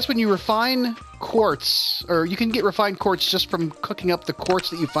 So I guess when you refine quartz, or you can get refined quartz just from cooking up the quartz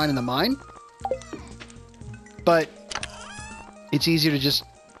that you find in the mine. But it's easier to just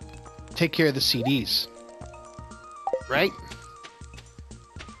take care of the CDs. Right?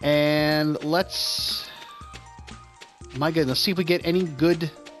 And let's... My goodness, see if we get any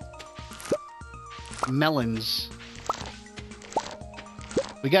good melons.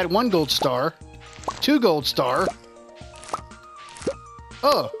 We got 1 gold star. 2 gold star.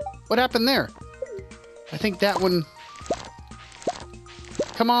 Oh, what happened there? I think that one...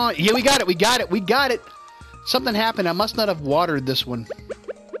 Come on. Yeah, we got it. We got it. We got it. Something happened. I must not have watered this one.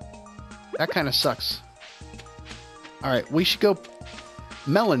 That kind of sucks. All right, we should go...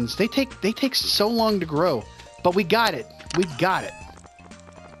 Melons. They take so long to grow. But we got it. We got it.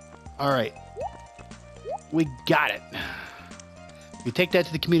 All right. We got it. We take that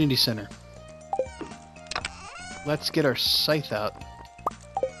to the community center. Let's get our scythe out.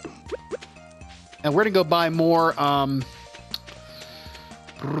 And we're going to go buy more,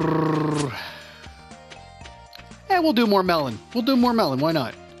 we'll do more melon. We'll do more melon. Why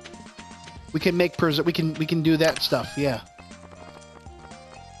not? We can make we can do that stuff. Yeah.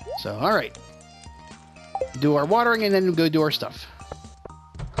 So, all right. Do our watering and then go do our stuff.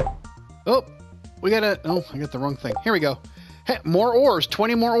 Oh, we gotta... Oh, I got the wrong thing. Here we go. Hey, more ores.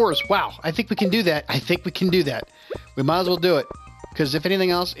 20 more ores. Wow. I think we can do that. I think we can do that. We might as well do it. Because if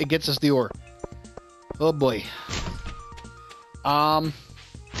anything else, it gets us the ore. Oh boy. I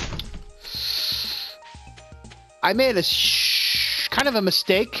made a kind of a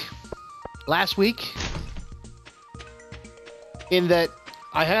mistake last week in that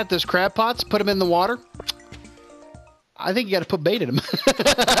I had those crab pots, put them in the water. I think you got to put bait in them.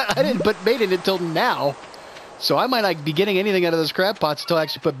 I didn't put bait in it until now, so I might not be getting anything out of those crab pots until I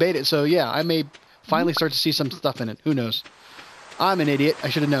actually put bait in it. So yeah, I may finally start to see some stuff in it. Who knows? I'm an idiot. I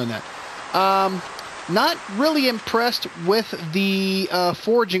should have known that. Not really impressed with the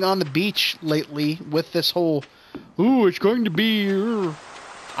foraging on the beach lately with this whole, ooh, it's going to be...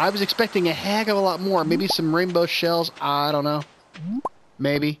 I was expecting a heck of a lot more. Maybe some rainbow shells. I don't know.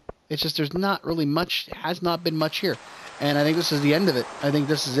 Maybe. It's just there's not really much, has not been much here. And I think this is the end of it. I think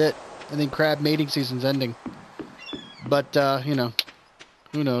this is it. I think crab mating season's ending. But, you know,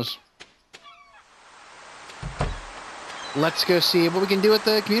 who knows. Let's go see what we can do at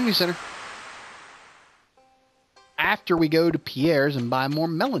the community center. After we go to Pierre's and buy more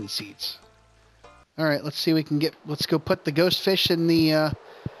melon seeds. Alright, let's see what we can get. Let's go put the ghost fish in the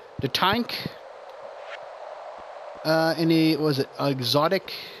tank. In the, what was it?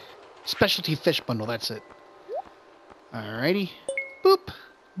 Exotic specialty fish bundle, that's it. Alrighty. Boop.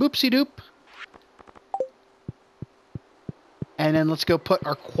 Boopsie doop. And then let's go put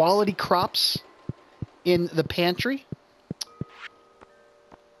our quality crops in the pantry.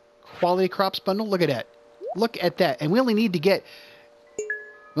 Quality crops bundle. Look at that. Look at that. And we only need to get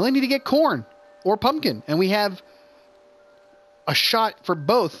corn or pumpkin, and we have a shot for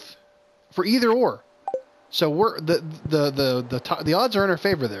both, for either or. So we're the odds are in our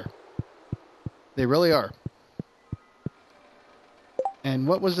favor there. They really are. And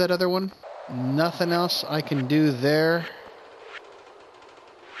what was that other one? Nothing else I can do there.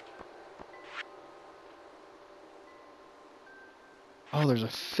 Oh, there's a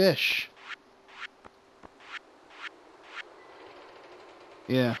fish.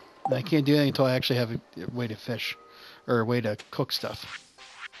 Yeah, I can't do anything until I actually have a way to fish, or a way to cook stuff.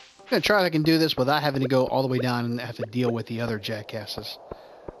 I'm going to try if I can do this without having to go all the way down and have to deal with the other jackasses.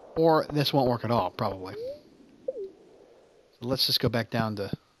 Or this won't work at all, probably. So let's just go back down to...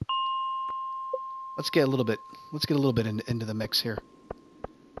 Let's get a little bit into the mix here.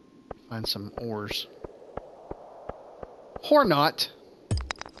 Find some ores. Or not.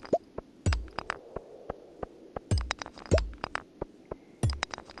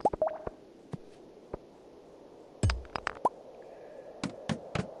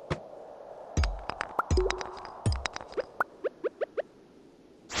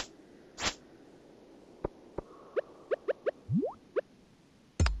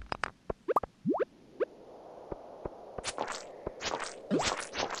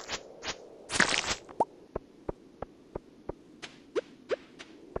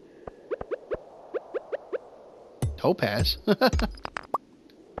 Topaz.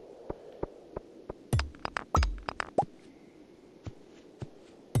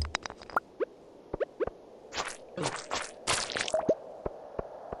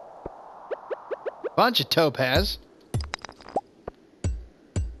 Bunch of topaz.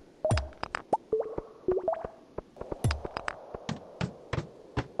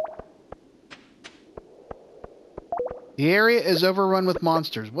 The area is overrun with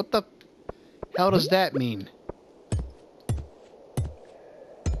monsters. What the hell does that mean?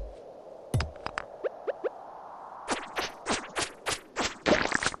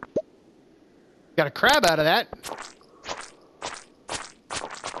 Got a crab out of that.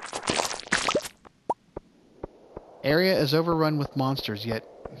 Area is overrun with monsters, yet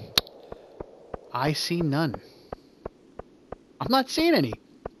I see none. I'm not seeing any.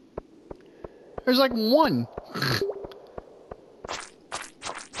 There's like one.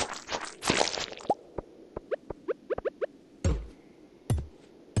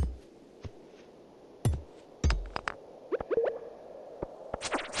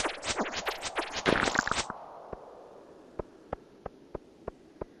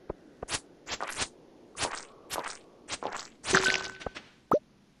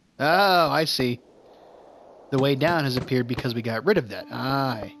 Oh, I see. The way down has appeared because we got rid of that.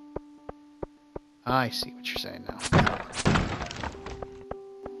 I see what you're saying now.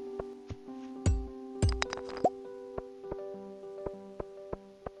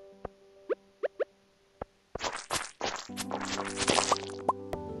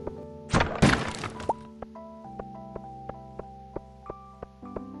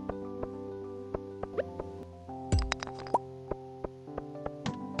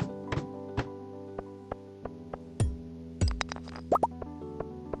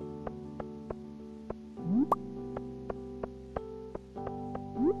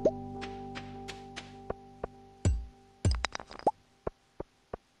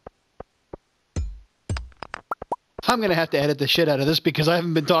 I'm going to have to edit the shit out of this because I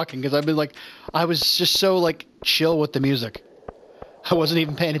haven't been talking, because I've been like, I was just so like chill with the music. I wasn't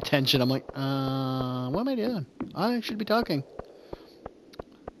even paying attention. I'm like, what am I doing? I should be talking.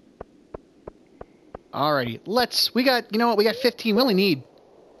 Alrighty, we got, you know what, we got 15, we only need.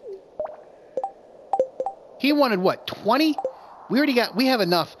 He wanted what, 20? We have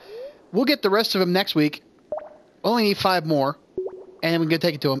enough. We'll get the rest of them next week. Only need 5 more. And we're going to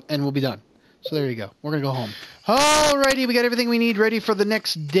take it to them, and we'll be done. So there you go. We're going to go home. Alrighty, we got everything we need ready for the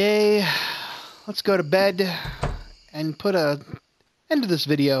next day. Let's go to bed and put an end to this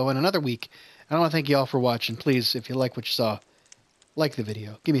video in another week. I want to thank you all for watching. Please, if you like what you saw, like the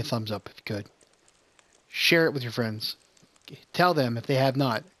video. Give me a thumbs up if you could. Share it with your friends. Tell them, if they have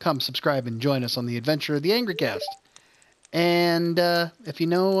not, come subscribe and join us on the adventure of the Angry Cast. And if you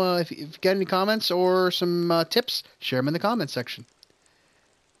know, if you've got any comments or some tips, share them in the comments section.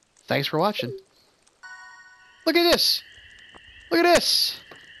 Thanks for watching. Look at this. Look at this.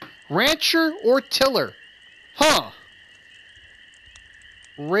 Rancher or tiller? Huh.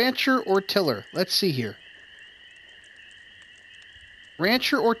 Rancher or tiller? Let's see here.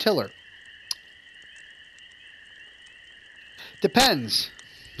 Rancher or tiller? Depends.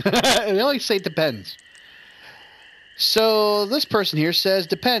 They always say depends. So this person here says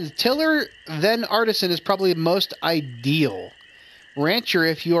depends. Tiller, then artisan is probably most ideal. Rancher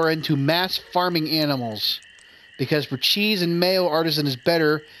if you are into mass farming animals. Because for cheese and mayo, artisan is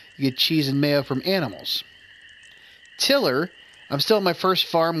better. You get cheese and mayo from animals. Tiller, I'm still in my first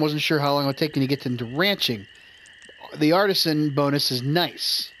farm. Wasn't sure how long it would take me to get into ranching. The artisan bonus is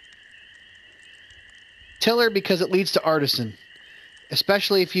nice. Tiller because it leads to artisan.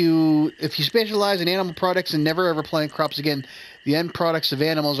 Especially if you specialize in animal products and never ever plant crops again, the end products of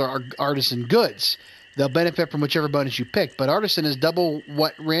animals are artisan goods. They'll benefit from whichever bonus you pick, but artisan is double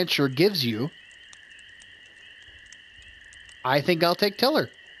what rancher gives you. I think I'll take tiller.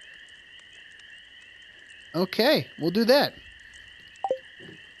 Okay, we'll do that.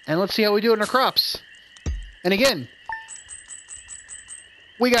 And let's see how we do in our crops. And again,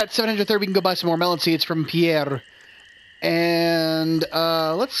 we got 730. We can go buy some more melon seeds from Pierre. And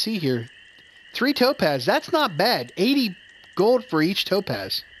let's see here. 3 topaz. That's not bad. 80 gold for each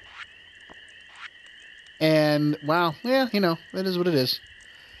topaz. And, wow, yeah, you know, it is what it is.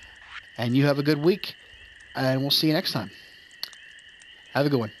 And you have a good week. And we'll see you next time. Have a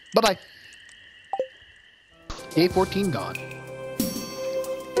good one. Bye-bye. Day 14 gone.